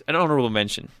 but it was an honourable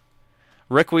mention.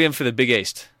 Requiem for the Big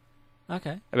East.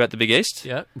 Okay. About the Big East.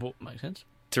 Yeah, well, makes sense.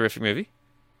 Terrific movie.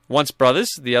 Once Brothers,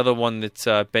 the other one that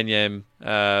Benyam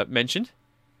mentioned.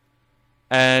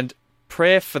 And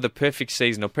Prayer for the Perfect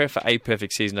Season, or Prayer for a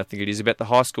Perfect Season, I think it is, about the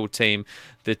high school team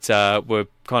that were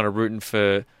kind of rooting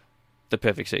for the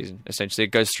perfect season, essentially.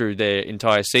 It goes through their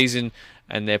entire season,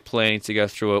 and they're planning to go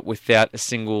through it without a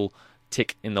single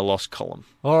tick in the lost column.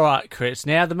 All right, Chris.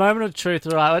 Now, the moment of truth.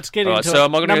 All right, let's get into it. So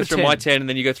am I going to go through 10. my 10 and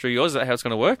then you go through yours? Is that how it's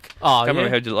going to work? Oh, I can't remember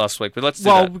how you did it last week, but let's do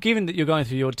that. Well, given that you're going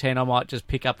through your 10, I might just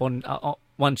pick up on,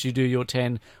 once you do your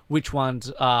 10, which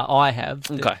ones I have.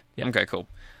 Okay. Yep. Okay, cool.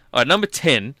 All right, number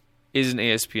 10 is an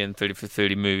ESPN 30 for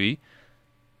 30 movie,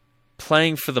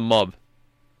 Playing for the Mob.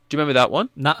 Do you remember that one?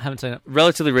 No, haven't seen it.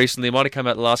 Relatively recently, it might have come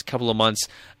out the last couple of months,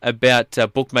 about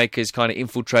bookmakers kind of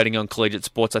infiltrating on collegiate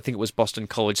sports. I think it was Boston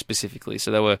College specifically.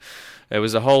 So there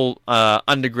was a whole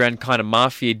underground kind of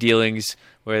mafia dealings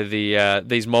where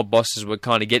these mob bosses were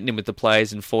kind of getting in with the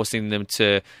players and forcing them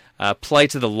to play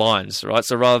to the lines, right?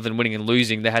 So rather than winning and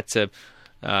losing, they had to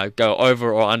go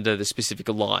over or under the specific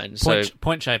line.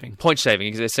 Point shaving. Point shaving,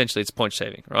 because essentially it's point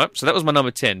shaving, right? So that was my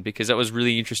number 10, because that was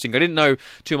really interesting. I didn't know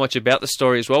too much about the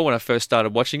story as well when I first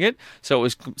started watching it, so it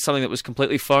was something that was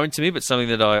completely foreign to me, but something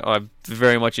that I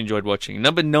very much enjoyed watching.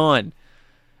 Number 9,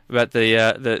 about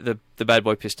the Bad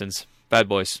Boy Pistons. Bad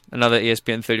Boys, another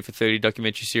ESPN 30 for 30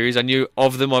 documentary series. I knew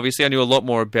of them, obviously. I knew a lot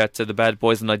more about the Bad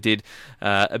Boys than I did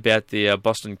about the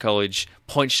Boston College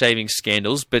point-shaving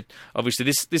scandals, but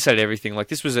obviously this had everything. Like,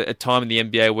 this was a time in the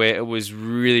NBA where it was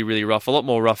really, really rough, a lot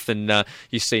more rough than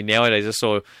you see nowadays. I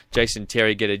saw Jason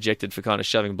Terry get ejected for kind of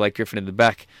shoving Blake Griffin in the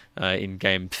back in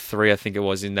Game 3, I think it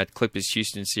was, in that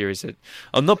Clippers-Houston series that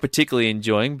I'm not particularly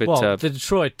enjoying. But the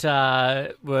Detroit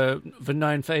were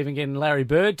known for even getting Larry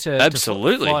Bird to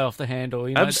fly off the handle.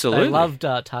 Absolutely. They loved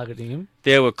targeting him.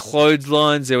 There were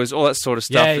clotheslines, there was all that sort of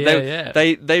stuff.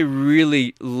 They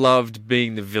really loved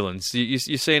being the villains. You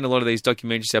see in a lot of these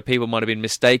documentaries how people might have been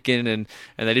mistaken and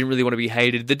they didn't really want to be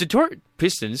hated. The Detroit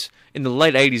Pistons in the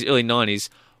late 80s, early 90s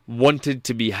wanted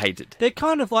to be hated. They're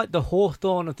kind of like the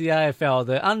Hawthorn of the AFL.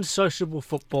 They're unsociable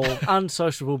football,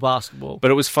 unsociable basketball.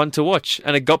 But it was fun to watch,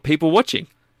 and it got people watching.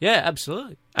 Yeah,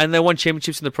 absolutely. And they won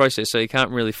championships in the process, so you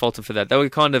can't really fault them for that. They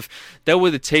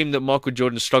were the team that Michael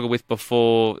Jordan struggled with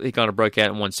before he kind of broke out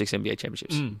and won 6 NBA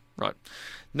championships. Right.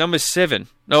 Number 7.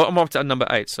 No, I'm up to number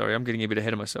 8. Sorry, I'm getting a bit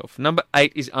ahead of myself. Number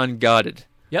 8 is Unguarded.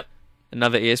 Yep.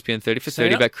 Another ESPN 30 for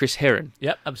 30 about Chris Herron.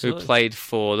 Yep, absolutely. Who played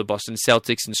for the Boston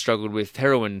Celtics and struggled with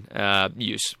heroin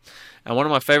use. And one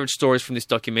of my favourite stories from this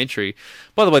documentary...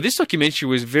 By the way, this documentary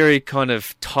was very kind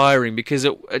of tiring because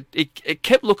it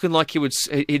kept looking like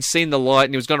he'd seen the light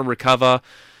and he was going to recover.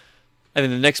 And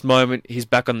then the next moment, he's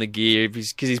back on the gear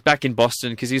because he's back in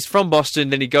Boston. Because he's from Boston,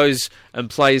 then he goes and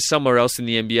plays somewhere else in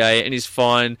the NBA and he's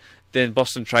fine. Then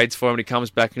Boston trades for him and he comes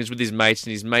back and he's with his mates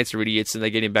and his mates are idiots and they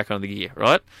get him back on the gear,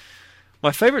 right?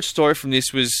 My favourite story from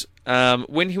this was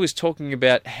when he was talking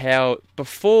about how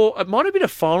before, it might have been a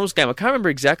finals game, I can't remember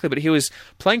exactly, but he was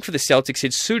playing for the Celtics,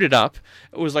 he'd suited up,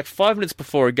 it was like 5 minutes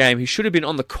before a game, he should have been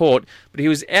on the court, but he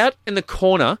was out in the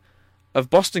corner of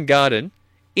Boston Garden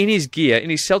in his gear, in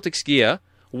his Celtics gear,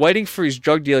 waiting for his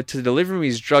drug dealer to deliver him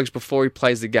his drugs before he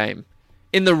plays the game.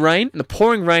 In the rain, in the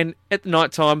pouring rain, at the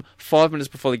night time, 5 minutes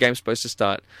before the game's supposed to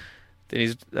start. Then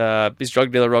his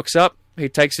drug dealer rocks up, he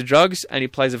takes the drugs, and he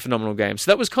plays a phenomenal game. So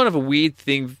that was kind of a weird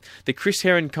thing that Chris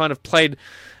Herron kind of played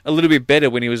a little bit better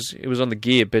when he was on the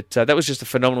gear. But that was just a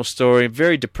phenomenal story,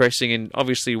 very depressing, and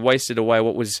obviously wasted away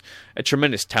what was a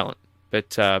tremendous talent.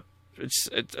 But it's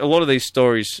a lot of these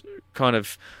stories kind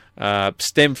of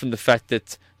stem from the fact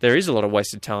that there is a lot of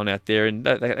wasted talent out there, and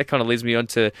that kind of leads me on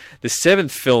to the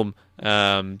 7th film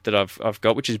that I've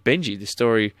got, which is Benji, the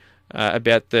story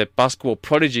about the basketball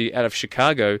prodigy out of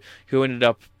Chicago who ended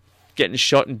up getting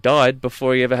shot and died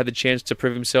before he ever had the chance to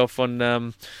prove himself on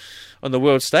the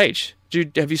world stage.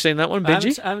 Have you seen that one,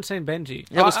 Benji? I haven't seen Benji.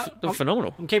 That was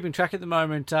phenomenal. I'm keeping track at the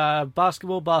moment.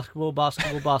 Basketball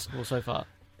so far.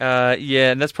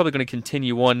 Yeah, and that's probably going to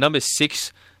continue on. Number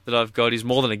 6 that I've got is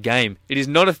More Than a Game. It is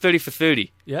not a 30 for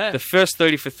 30. Yeah. The first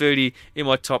 30 for 30 in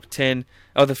my top 10.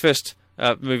 Oh, the first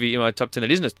movie in my top 10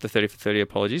 that isn't the 30 for 30,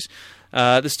 apologies.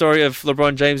 The story of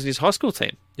LeBron James and his high school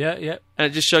team. Yeah. And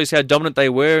it just shows how dominant they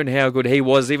were and how good he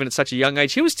was, even at such a young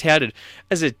age. He was touted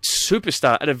as a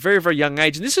superstar at a very, very young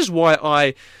age. And this is why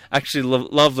I actually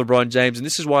love LeBron James, and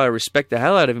this is why I respect the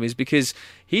hell out of him, is because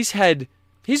he's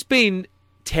been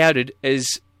touted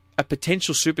as a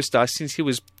potential superstar since he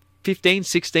was 15,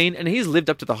 16, and he's lived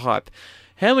up to the hype.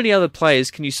 How many other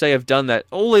players can you say have done that?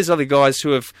 All these other guys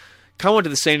who have come onto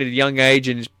the scene at a young age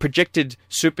and projected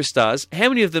superstars, how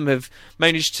many of them have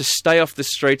managed to stay off the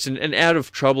streets and out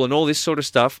of trouble and all this sort of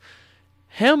stuff?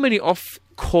 How many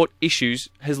off-court issues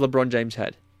has LeBron James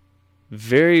had?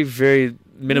 Very, very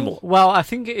minimal. Well, I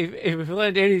think if we've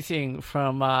learned anything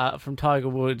from Tiger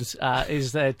Woods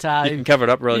is that you can cover it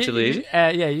up relatively easy.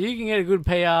 You can get a good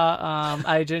PR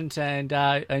agent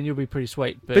and you'll be pretty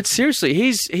sweet. But seriously,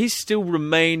 he's still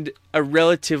remained a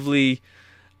relatively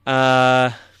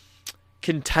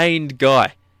contained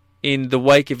guy in the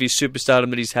wake of his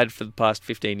superstardom that he's had for the past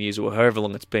 15 years or however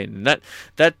long it's been. And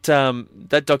that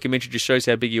documentary just shows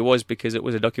how big he was, because it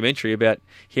was a documentary about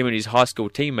him and his high school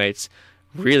teammates,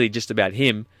 really just about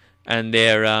him and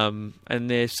their I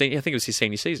think it was his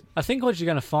senior season. I think what you're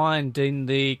going to find in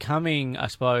the coming, I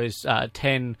suppose,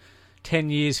 10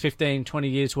 years, 15, 20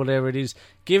 years, whatever it is,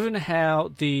 given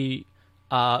how the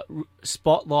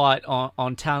spotlight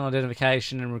on talent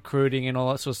identification and recruiting and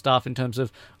all that sort of stuff, in terms of,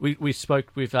 we spoke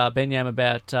with Benyam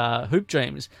about Hoop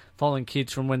Dreams, following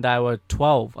kids from when they were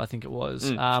 12, I think it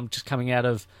was, just coming out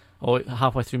of, or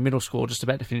halfway through middle school, just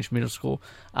about to finish middle school,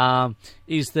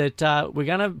 is that we're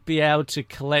going to be able to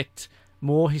collect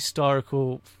more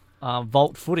historical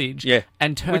vault footage,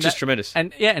 which is tremendous,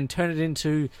 and turn it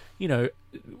into, what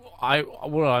I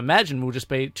imagine will just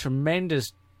be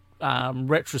tremendous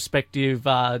retrospective,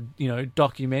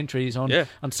 documentaries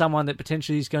on someone that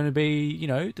potentially is going to be,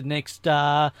 the next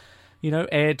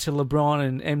heir to LeBron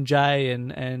and MJ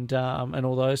and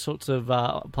all those sorts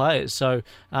of players. So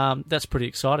that's pretty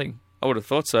exciting. I would have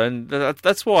thought so, and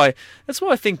that's why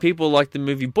I think people like the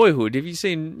movie Boyhood. Have you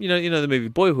seen the movie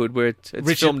Boyhood, where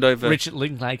it's filmed over Richard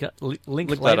Linklater?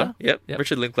 Yep.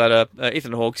 Richard Linklater,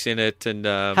 Ethan Hawke's in it, and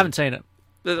haven't seen it.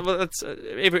 Well,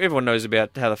 everyone knows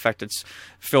about how the fact it's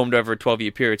filmed over a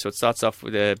 12-year period. So it starts off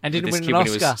with this kid when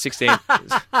he was 16.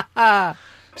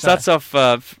 Starts off,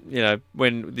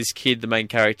 when this kid, the main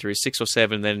character, is 6 or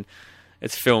 7. Then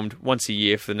it's filmed once a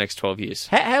year for the next 12 years.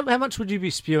 How much would you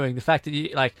be spewing the fact that you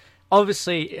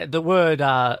obviously, the word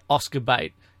Oscar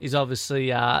bait is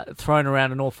obviously thrown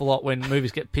around an awful lot when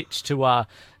movies get pitched to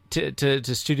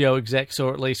studio execs,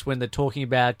 or at least when they're talking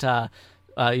about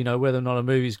whether or not a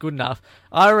movie is good enough.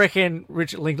 I reckon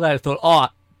Richard Linklater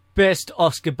thought, best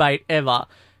Oscar bait ever.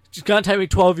 It's going to take me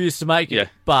 12 years to make it,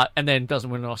 and then doesn't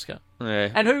win an Oscar.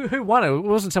 Yeah. And who won it? It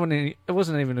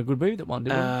wasn't even a good movie that won,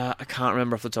 did it? I can't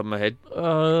remember off the top of my head.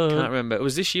 Can't remember. It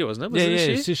was this year, wasn't it? Was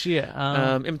it's this year.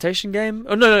 Imitation Game?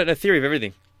 Oh, no, Theory of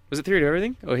Everything. Was it Theory of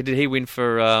Everything? Or did he win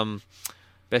for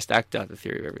Best Actor, The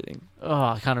Theory of Everything? Oh,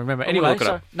 I can't remember. Anyway,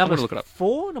 number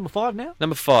 4, number 5 now?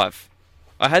 Number 5.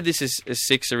 I had this as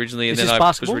 6 originally, and then I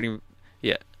basketball? was reading...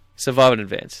 Yeah. Survive and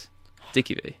Advance.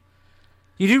 Dickie V.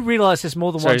 You do realise there's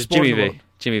more than one sport in the world.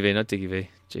 Jimmy V, not Dickie V.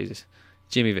 Jesus.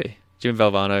 Jimmy V. Jim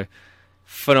Valvano.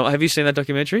 Have you seen that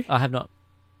documentary? I have not.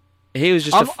 He was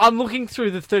just... I'm looking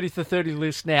through the 30 for 30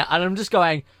 list now, and I'm just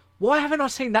going, why haven't I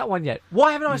seen that one yet?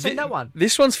 Why haven't I seen that one?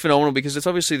 This one's phenomenal because it's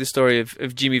obviously the story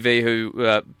of Jimmy V,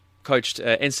 who coached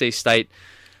NC State.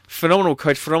 Phenomenal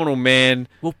coach, phenomenal man.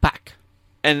 Wolfpack.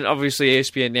 And obviously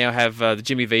ESPN now have the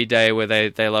Jimmy V Day, where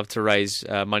they love to raise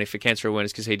money for cancer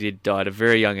awareness, because he did die at a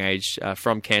very young age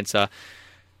from cancer.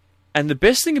 And the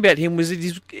best thing about him was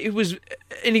that he was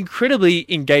an incredibly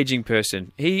engaging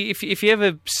person. If you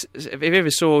ever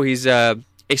saw his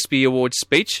ESPY Award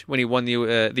speech when he won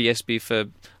the ESPY for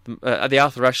the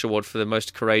Arthur Ashe Award for the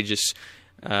most courageous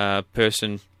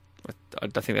person, I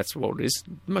think that's what it is,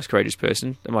 the most courageous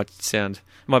person. It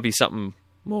might be something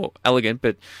more elegant,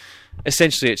 but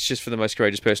essentially it's just for the most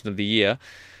courageous person of the year.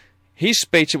 His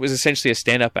speech, it was essentially a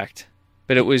stand-up act,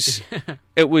 but it was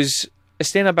a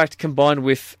stand-up act combined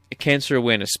with a cancer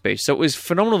awareness speech. So it was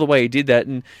phenomenal the way he did that.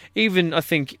 And even, I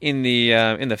think, in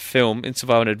the film, in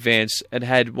Survive and Advance, it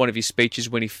had one of his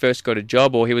speeches when he first got a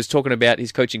job, or he was talking about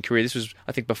his coaching career. This was,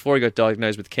 I think, before he got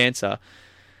diagnosed with cancer.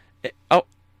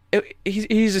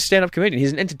 He's a stand-up comedian.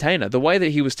 He's an entertainer. The way that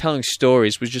he was telling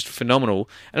stories was just phenomenal.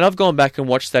 And I've gone back and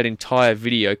watched that entire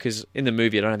video, because in the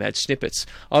movie I don't know, they had snippets.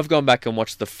 I've gone back and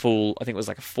watched the full, I think it was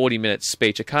like a 40-minute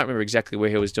speech. I can't remember exactly where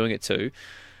he was doing it to.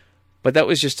 But that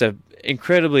was just an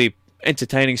incredibly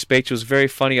entertaining speech. It was very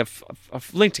funny.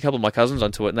 I've linked a couple of my cousins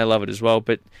onto it, and they love it as well.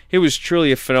 But he was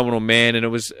truly a phenomenal man, and it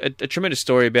was a tremendous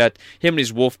story about him and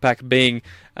his wolf pack being,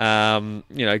 going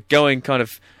kind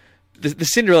of the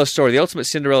Cinderella story, the ultimate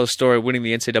Cinderella story, winning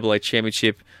the NCAA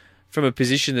championship from a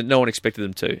position that no one expected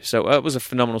them to. So it was a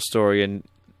phenomenal story, and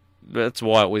that's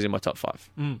why it was in my top 5.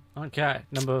 Okay,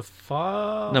 number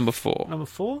 5. Number 4. Number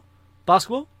 4.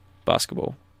 Basketball.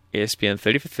 ESPN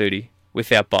 30 for 30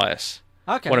 without bias.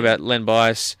 Okay. What about Len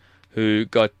Bias, who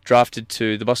got drafted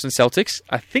to the Boston Celtics?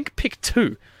 I think pick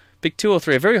 2 or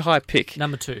 3, a very high pick.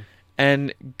 Number 2.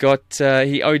 And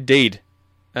he OD'd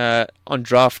on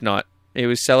draft night. He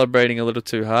was celebrating a little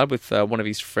too hard with one of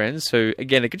his friends, who,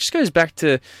 again, it just goes back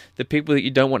to the people that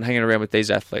you don't want hanging around with these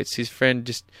athletes. His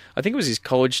friend I think it was his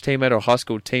college teammate or high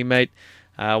school teammate,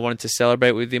 wanted to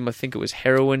celebrate with him. I think it was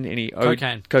heroin,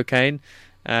 and cocaine.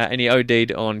 And he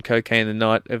OD'd on cocaine the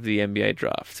night of the NBA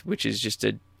draft, which is just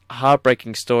a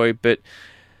heartbreaking story, but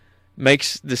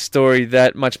makes the story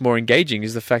that much more engaging,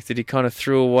 is the fact that he kind of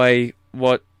threw away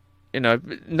what,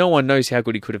 no one knows how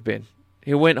good he could have been.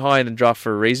 He went high in the draft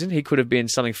for a reason. He could have been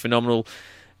something phenomenal.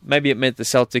 Maybe it meant the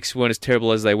Celtics weren't as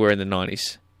terrible as they were in the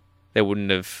 90s. They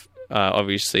wouldn't have,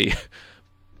 obviously,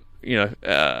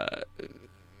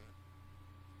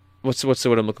 what's the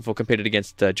word I'm looking for, competed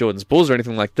against Jordan's Bulls or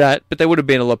anything like that, but they would have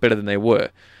been a lot better than they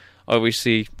were.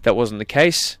 Obviously, that wasn't the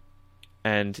case,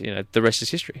 and the rest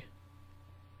is history.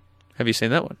 Have you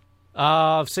seen that one?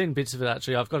 I've seen bits of it,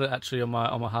 actually. I've got it actually on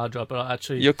my hard drive, but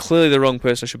You're clearly the wrong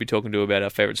person I should be talking to about our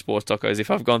favourite sports docos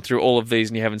if I've gone through all of these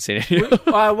and you haven't seen any.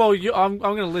 I'm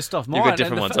going to list off mine. You've got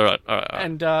different ones, all right.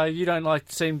 And you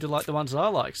don't seem to like the ones that I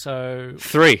like, so...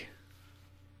 3.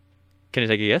 Can you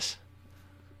take a guess?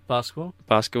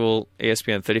 Basketball,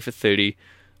 ESPN 30 for 30.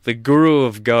 The Guru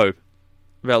of Go,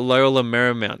 about Loyola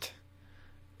Marymount.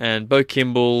 And Bo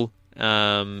Kimble,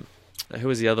 who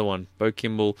was the other one? Bo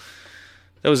Kimble,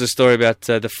 That was a story about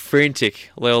the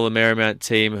frantic Loyola Marymount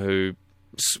team who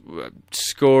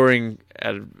scoring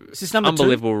at an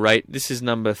unbelievable rate. This is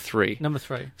number 3. Number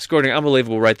 3. Scoring at an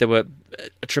unbelievable rate. They were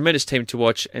a tremendous team to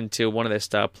watch until one of their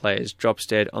star players drops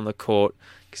dead on the court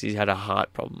because he had a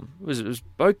heart problem. It was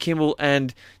Bo Kimball,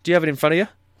 and do you have it in front of you?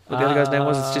 What the other guy's name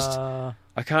was? It's just, I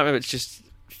can't remember. It's just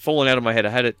fallen out of my head. I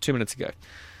had it 2 minutes ago.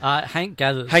 Hank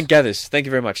Gathers. Hank Gathers. Thank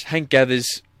you very much. Hank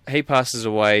Gathers. He passes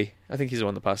away. I think he's the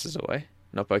one that passes away.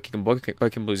 Not Bo Kimball. Bo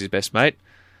Kimball is his best mate.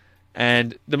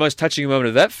 And the most touching moment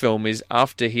of that film is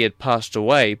after he had passed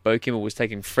away, Bo Kimball was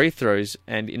taking free throws,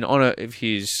 and in honour of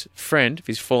his friend, of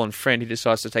his fallen friend, he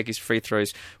decides to take his free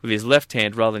throws with his left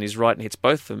hand rather than his right and hits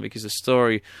both of them, because the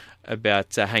story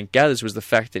about Hank Gathers was the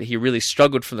fact that he really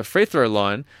struggled from the free throw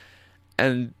line,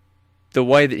 and the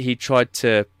way that he tried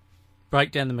to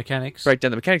break down the mechanics,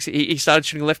 he started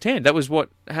shooting left hand. That was what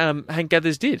Hank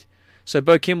Gathers did. So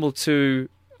Bo Kimball, to,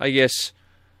 I guess,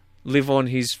 live on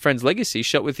his friend's legacy,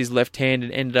 shot with his left hand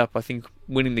and ended up, I think,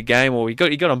 winning the game, or he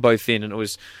got on both in, and it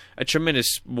was a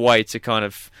tremendous way to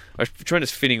a tremendous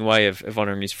fitting way of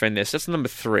honouring his friend there. So that's number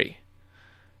 3.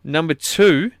 Number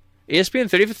 2, ESPN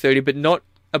 30 for 30, but not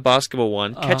a basketball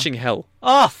one, Catching Hell.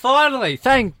 Oh, finally!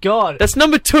 Thank God. That's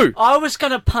number 2. I was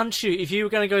going to punch you if you were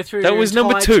going to go through that was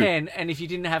number 2. 10, and if you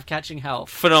didn't have Catching Hell.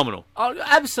 Phenomenal. Oh,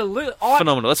 absolutely.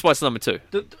 Phenomenal. That's why it's number 2.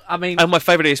 And my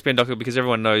favourite ESPN documentary, because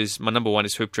everyone knows my number 1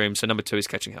 is Hoop Dreams, so number 2 is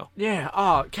Catching Hell.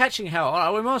 Yeah. Catching Hell. All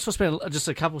right, we might as well spend just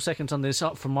a couple seconds on this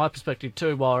from my perspective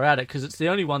too while we're at it, because it's the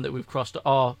only one that we've crossed.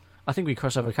 I think we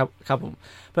crossed over a couple.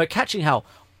 But Catching Hell,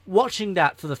 watching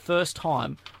that for the first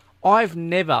time, I've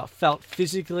never felt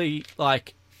physically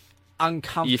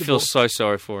uncomfortable. You feel so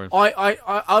sorry for him. I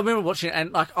remember watching it,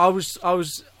 and I was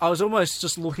almost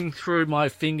just looking through my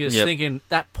fingers, thinking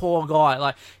that poor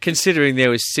guy. Considering there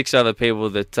was 6 other people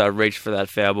that reached for that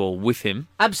foul ball with him.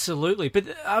 Absolutely, but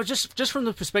I was just from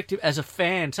the perspective as a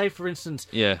fan. Say for instance,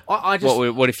 I just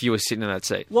what if you were sitting in that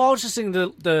seat? Well, I was just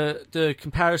thinking the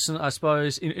comparison, I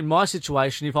suppose, in my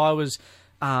situation, if I was.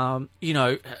 Not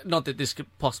that this could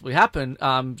possibly happen,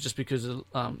 just because of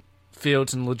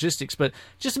fields and logistics, but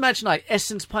just imagine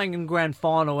Essence playing in grand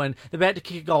final and they're about to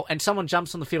kick a goal and someone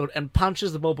jumps on the field and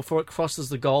punches the ball before it crosses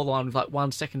the goal line with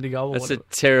 1 second to go. That's a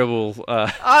terrible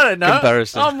I don't know.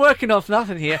 Comparison. I'm working off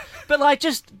nothing here, but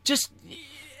just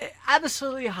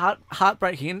absolutely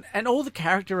heartbreaking, and all the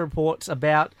character reports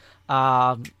about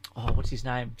what's his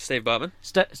name? Steve Bartman.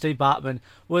 Steve Bartman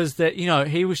was that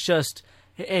he was just.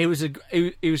 He was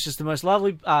just the most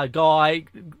lovely guy.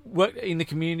 Worked in the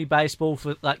community baseball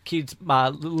for kids,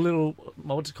 little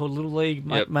league,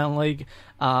 mountain league,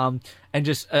 and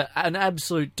just an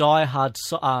absolute diehard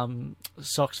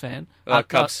Sox fan.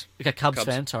 Cubs. Cubs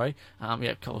fan. Sorry.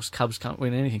 Of course, Cubs can't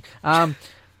win anything. I've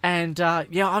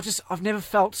never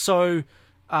felt so.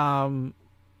 And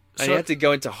he had to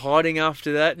go into hiding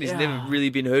after that, and he's never really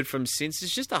been heard from since.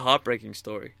 It's just a heartbreaking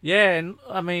story. Yeah, and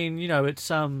I mean,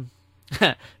 it's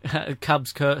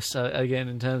Cubs curse again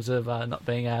in terms of not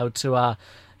being able to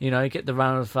get the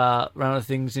run of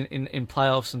things in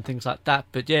playoffs and things like that.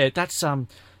 But yeah, that's a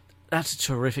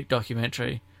terrific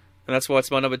documentary, and that's why it's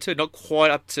my number 2. Not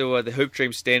quite up to the Hoop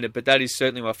Dream standard, but that is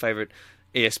certainly my favourite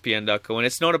ESPN doco, and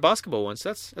it's not a basketball one,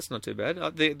 so that's not too bad.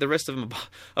 The rest of them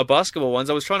are basketball ones.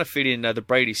 I was trying to fit in the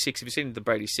Brady Six. Have you seen the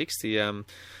Brady Six?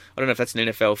 I don't know if that's an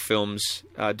NFL Films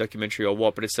documentary or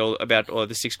what, but it's all about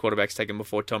the 6 quarterbacks taken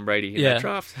before Tom Brady in that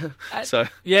draft. So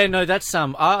that's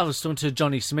I was talking to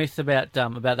Johnny Smith about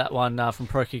that one from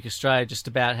Pro Kick Australia, just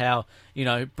about how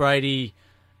Brady,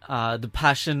 the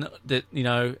passion that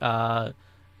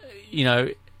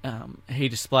he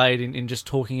displayed in just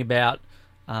talking about.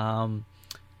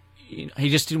 He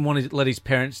just didn't want to let his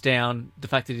parents down. The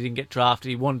fact that he didn't get drafted,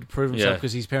 he wanted to prove himself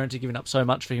because his parents had given up so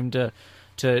much for him to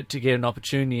get an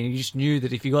opportunity, and he just knew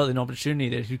that if he got an opportunity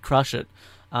that he'd crush it.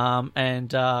 He had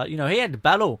to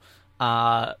battle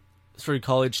through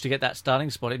college to get that starting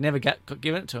spot. It never got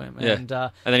given to him. Yeah. And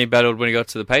then he battled when he got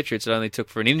to the Patriots. It only took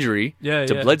for an injury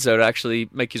to Bledsoe to actually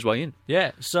make his way in.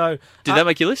 Yeah. So did that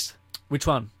make your list? Which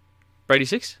one? Brady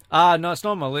 6? No, it's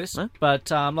not on my list. No? But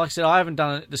like I said, I haven't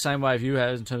done it the same way as you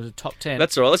have in terms of top 10.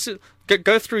 That's all right. Let's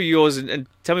go through yours and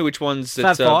tell me which ones.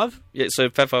 Fab 5? Yeah, so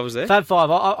Fab 5 was there? Fab 5.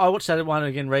 I watched that one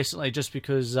again recently just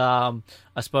because, I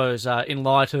suppose, in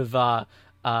light of our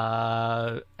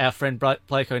friend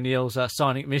Blake O'Neill's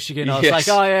signing at Michigan, I was like,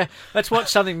 oh yeah, let's watch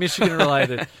something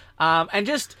Michigan-related. And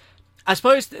just... I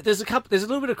suppose there's a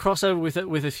little bit of crossover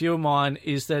with a few of mine,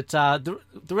 is that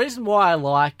the reason why I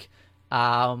like...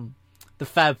 the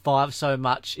Fab 5 so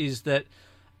much is that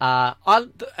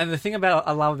and the thing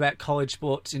I love about college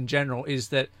sports in general is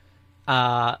that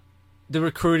the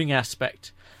recruiting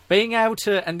aspect. Being able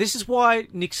to, and this is why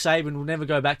Nick Saban will never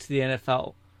go back to the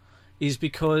NFL, is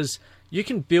because you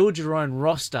can build your own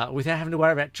roster without having to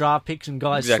worry about draft picks and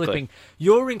guys slipping.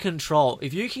 You're in control.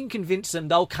 If you can convince them,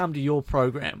 they'll come to your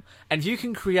program. And if you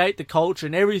can create the culture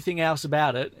and everything else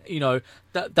about it,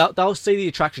 they'll see the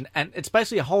attraction. And it's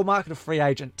basically a whole market of free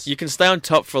agents. You can stay on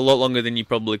top for a lot longer than you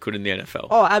probably could in the NFL.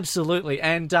 Oh, absolutely.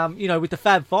 And, with the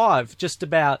Fab Five, just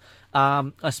about...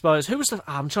 I suppose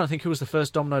I'm trying to think who was the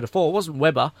first domino to fall. It wasn't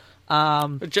Weber.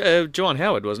 Juwan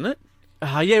Howard, wasn't it?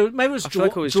 Yeah, maybe it was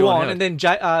Juwan, and then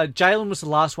Jalen was the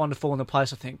last one to fall into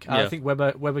place. I think. I think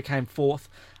Weber came fourth.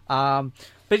 But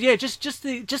yeah, just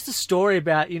the story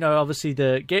about obviously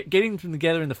the getting them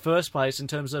together in the first place in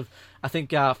terms of I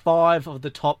think 5 of the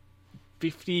top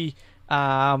 50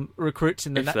 recruits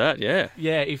in the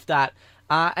if that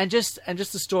and just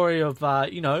the story of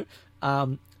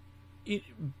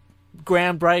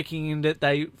groundbreaking in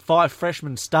that 5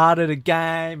 freshmen started a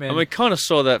game. And we kind of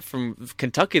saw that from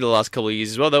Kentucky the last couple of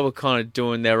years as well. They were kind of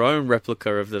doing their own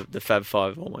replica of the Fab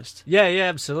Five almost. Yeah,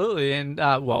 absolutely. And,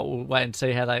 we'll wait and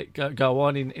see how they go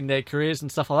on in their careers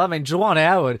and stuff like that. I mean, Juwan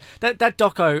Howard, that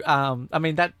doco,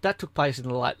 that took place in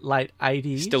the late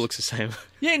 80s. Still looks the same.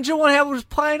 Yeah, and Juwan Howard was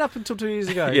playing up until 2 years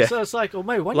ago. Yeah. So it's like,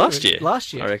 maybe last year,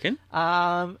 I reckon.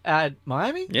 At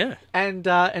Miami? Yeah.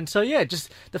 And so, yeah,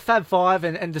 just the Fab Five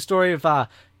and the story of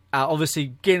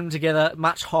obviously getting them together,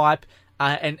 much hype,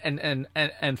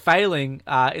 and failing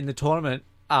in the tournament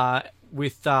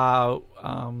with, what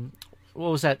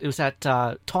was that? It was that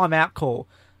timeout call.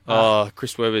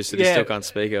 Chris Webber said he still can't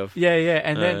speak of. Yeah,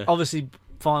 and then obviously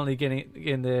finally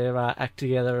getting their act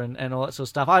together and all that sort of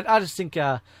stuff. I just think...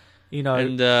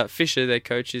 And Fisher, their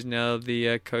coach, is now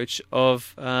the coach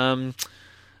of... where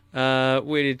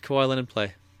did Kawhi Leonard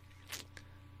play?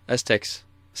 Aztecs.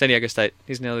 San Diego State.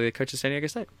 He's now the coach of San Diego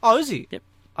State. Oh, is he? Yep.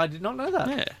 I did not know that.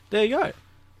 Yeah. There you go.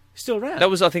 Still around. That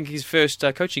was, I think, his first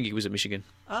coaching gig was at Michigan.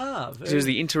 He was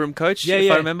the interim coach,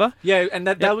 if I remember. Yeah, and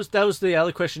that was the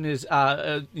other question is,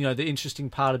 the interesting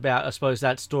part about, I suppose,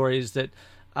 that story is that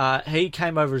he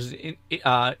came over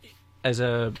as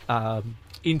a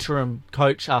interim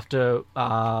coach after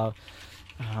I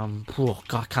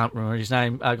can't remember his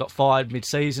name. Got fired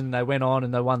mid-season. They went on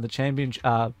and they won the championship.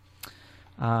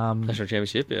 National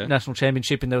championship, yeah. National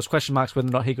championship, and there was question marks whether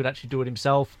or not he could actually do it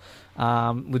himself,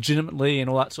 legitimately,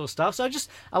 and all that sort of stuff. So just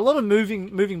a lot of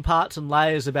moving parts and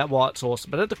layers about why it's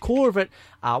awesome. But at the core of it,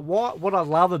 what I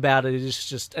love about it is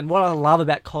just, and what I love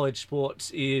about college sports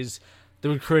is the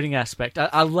recruiting aspect.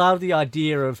 I love the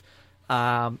idea of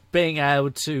being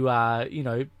able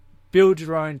to, build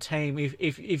your own team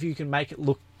if you can make it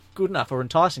look good enough or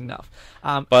enticing enough.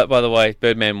 By the way,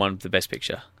 Birdman won the best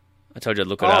picture. I told you I'd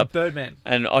look it up. Birdman.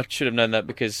 And I should have known that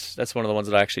because that's one of the ones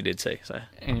that I actually did see. So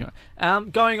anyway,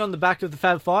 going on the back of the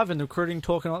Fab Five and the recruiting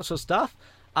talk and all that sort of stuff,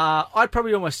 I'd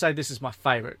probably almost say this is my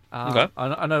favourite. Okay.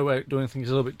 I know we're doing things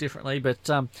a little bit differently, but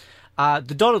the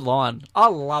dotted line, I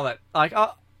love it.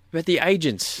 But the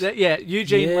agents.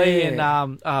 Eugene Lee and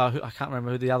I can't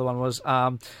remember who the other one was.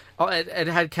 It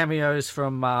had cameos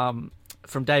from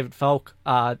David Falk,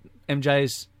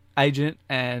 MJ's agent,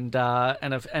 and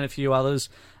a few others.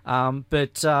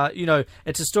 It's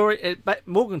a story.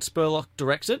 Morgan Spurlock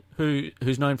directs it,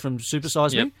 who's known from Super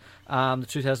Size Me, the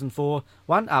 2004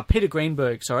 one. Peter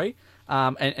Greenberg,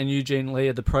 and Eugene Lee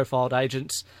are the profiled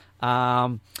agents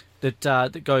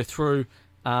that go through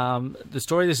the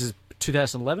story. This is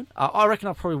 2011. I reckon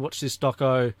I'll probably watch this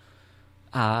doco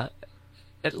at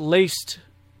least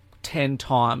 10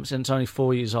 times, and it's only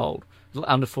 4 years old,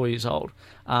 under 4 years old.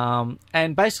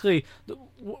 And basically,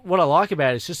 what I like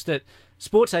about it is just that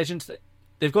sports agents,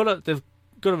 they've got a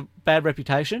bad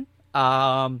reputation,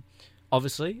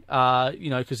 obviously,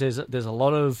 because there's a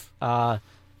lot of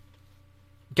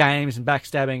games and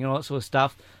backstabbing and all that sort of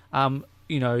stuff,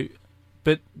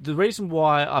 But the reason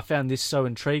why I found this so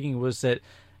intriguing was that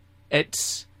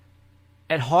it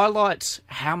highlights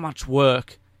how much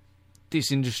work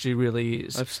this industry really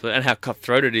is. Absolutely, and how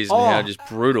cutthroat it is, and how just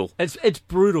brutal. It's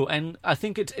brutal, and I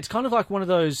think it's kind of like one of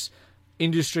those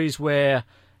industries where,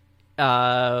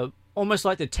 almost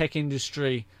like the tech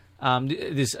industry.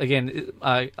 This again,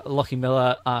 Lachie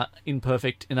Miller,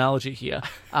 imperfect analogy here,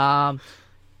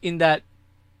 in that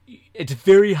it's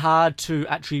very hard to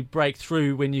actually break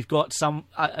through when you've got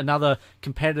another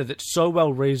competitor that's so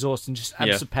well resourced and just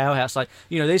absolute powerhouse. Like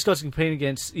these guys are competing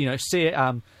against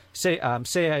CAA.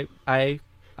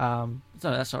 No,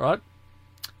 that's not right.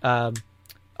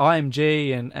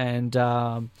 IMG and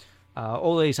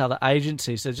all these other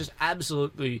agencies. They're just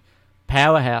absolutely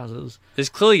powerhouses. There's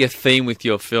clearly a theme with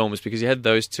your films because you had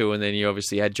those two, and then you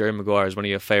obviously had Jerry Maguire as one of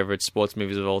your favourite sports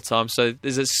movies of all time. So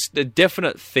there's a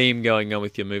definite theme going on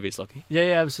with your movies, Lachie.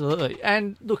 Yeah, absolutely.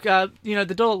 And look, the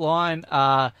dotted line,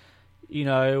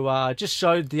 just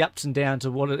showed the ups and downs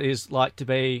of what it is like to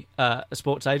be a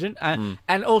sports agent,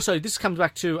 and also this comes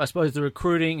back to, I suppose, the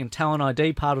recruiting and talent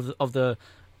ID part of the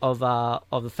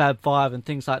Fab Five and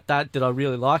things like that I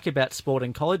really like about sport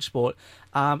and college sport.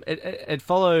 It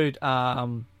followed.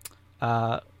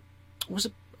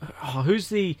 Who's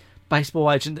the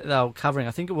baseball agent that they were covering?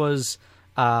 I think it was.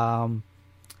 I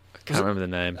can't remember the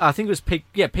name. I think it was Pete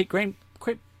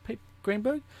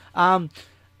Greenberg.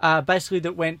 Basically,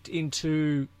 that went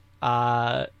into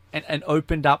and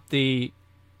opened up the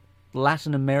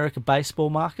Latin America baseball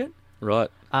market.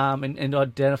 Right. And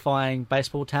identifying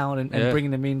baseball talent and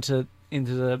bringing them into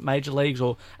the major leagues,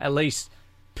 or at least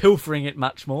pilfering it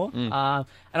much more. And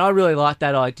I really like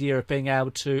that idea of being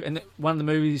able to. And one of the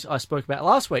movies I spoke about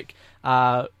last week,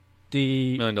 the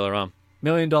 $1 Million Arm. $1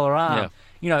 Million Arm.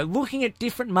 Yeah. Looking at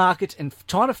different markets and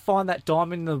trying to find that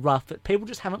diamond in the rough that people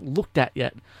just haven't looked at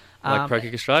yet. Like Pro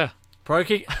Kick Australia. Pro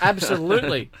Kick,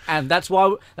 absolutely, and that's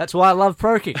why I love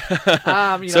Pro Kick.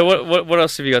 So what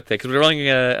else have you got there? Because we're running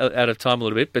out of time a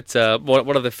little bit, but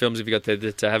what other films have you got there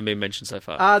that haven't been mentioned so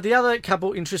far? The other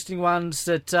couple interesting ones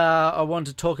that I wanted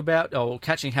to talk about, or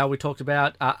Catching Hell we talked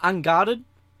about, Unguarded,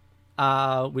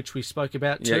 which we spoke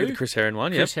about too. Yeah, the Chris Heron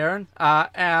one. Chris Heron.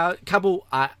 Our couple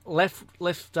left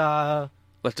field.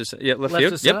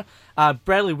 Center.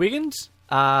 Bradley Wiggins.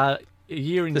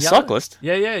 Year in the Yellow. cyclist.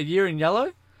 Yeah, Year in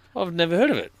Yellow. I've never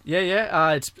heard of it.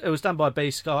 Yeah. It was done by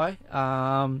B Sky.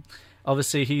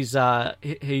 Obviously, he's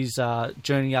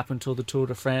journeying up until the Tour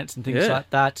de France and things like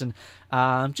that, and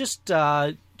just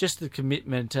the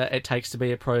commitment it takes to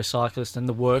be a pro cyclist and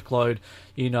the workload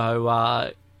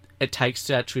it takes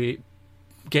to actually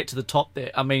get to the top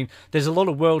there. I mean, there's a lot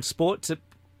of world sports that.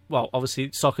 Well,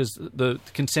 obviously, soccer's the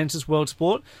consensus world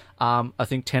sport. I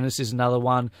think tennis is another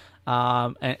one,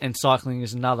 and cycling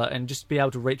is another. And just to be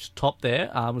able to reach the top there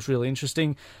was really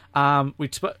interesting.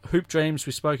 Hoop Dreams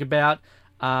we spoke about.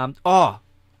 I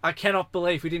cannot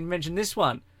believe we didn't mention this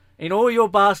one. In all your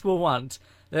basketball ones,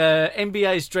 the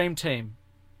NBA's Dream Team.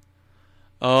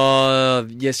 Oh,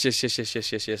 yes. I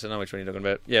know which one you're talking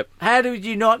about. Yep. How did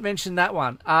you not mention that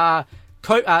one?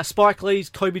 Spike Lee's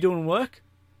Kobe Doing Work.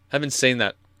 Haven't seen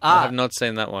that. I have not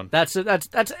seen that one. That's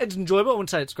it's enjoyable. I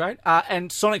wouldn't say it's great.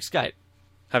 And Sonic Skate.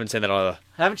 Haven't seen that either.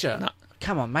 Haven't you? No.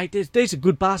 Come on, mate. These are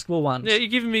good basketball ones. Yeah, you're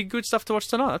giving me good stuff to watch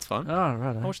tonight. That's fine. Oh,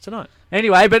 right. I'll watch tonight.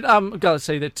 Anyway, but got to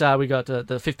see that we got the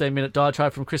 15-minute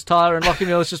diatribe from Chris Tyler, and Lachie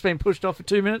Miller's just been pushed off for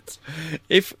 2 minutes.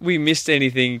 If we missed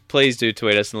anything, please do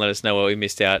tweet us and let us know what we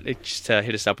missed out. Just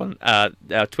hit us up on our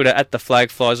Twitter at The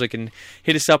Flag Flies. You can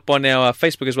hit us up on our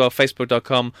Facebook as well,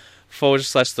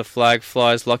 facebook.com/The Flag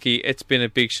Flies. Lachie, it's been a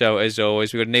big show as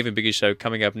always. We've got an even bigger show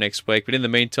coming up next week. But in the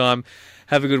meantime,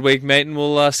 have a good week, mate, and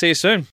we'll see you soon.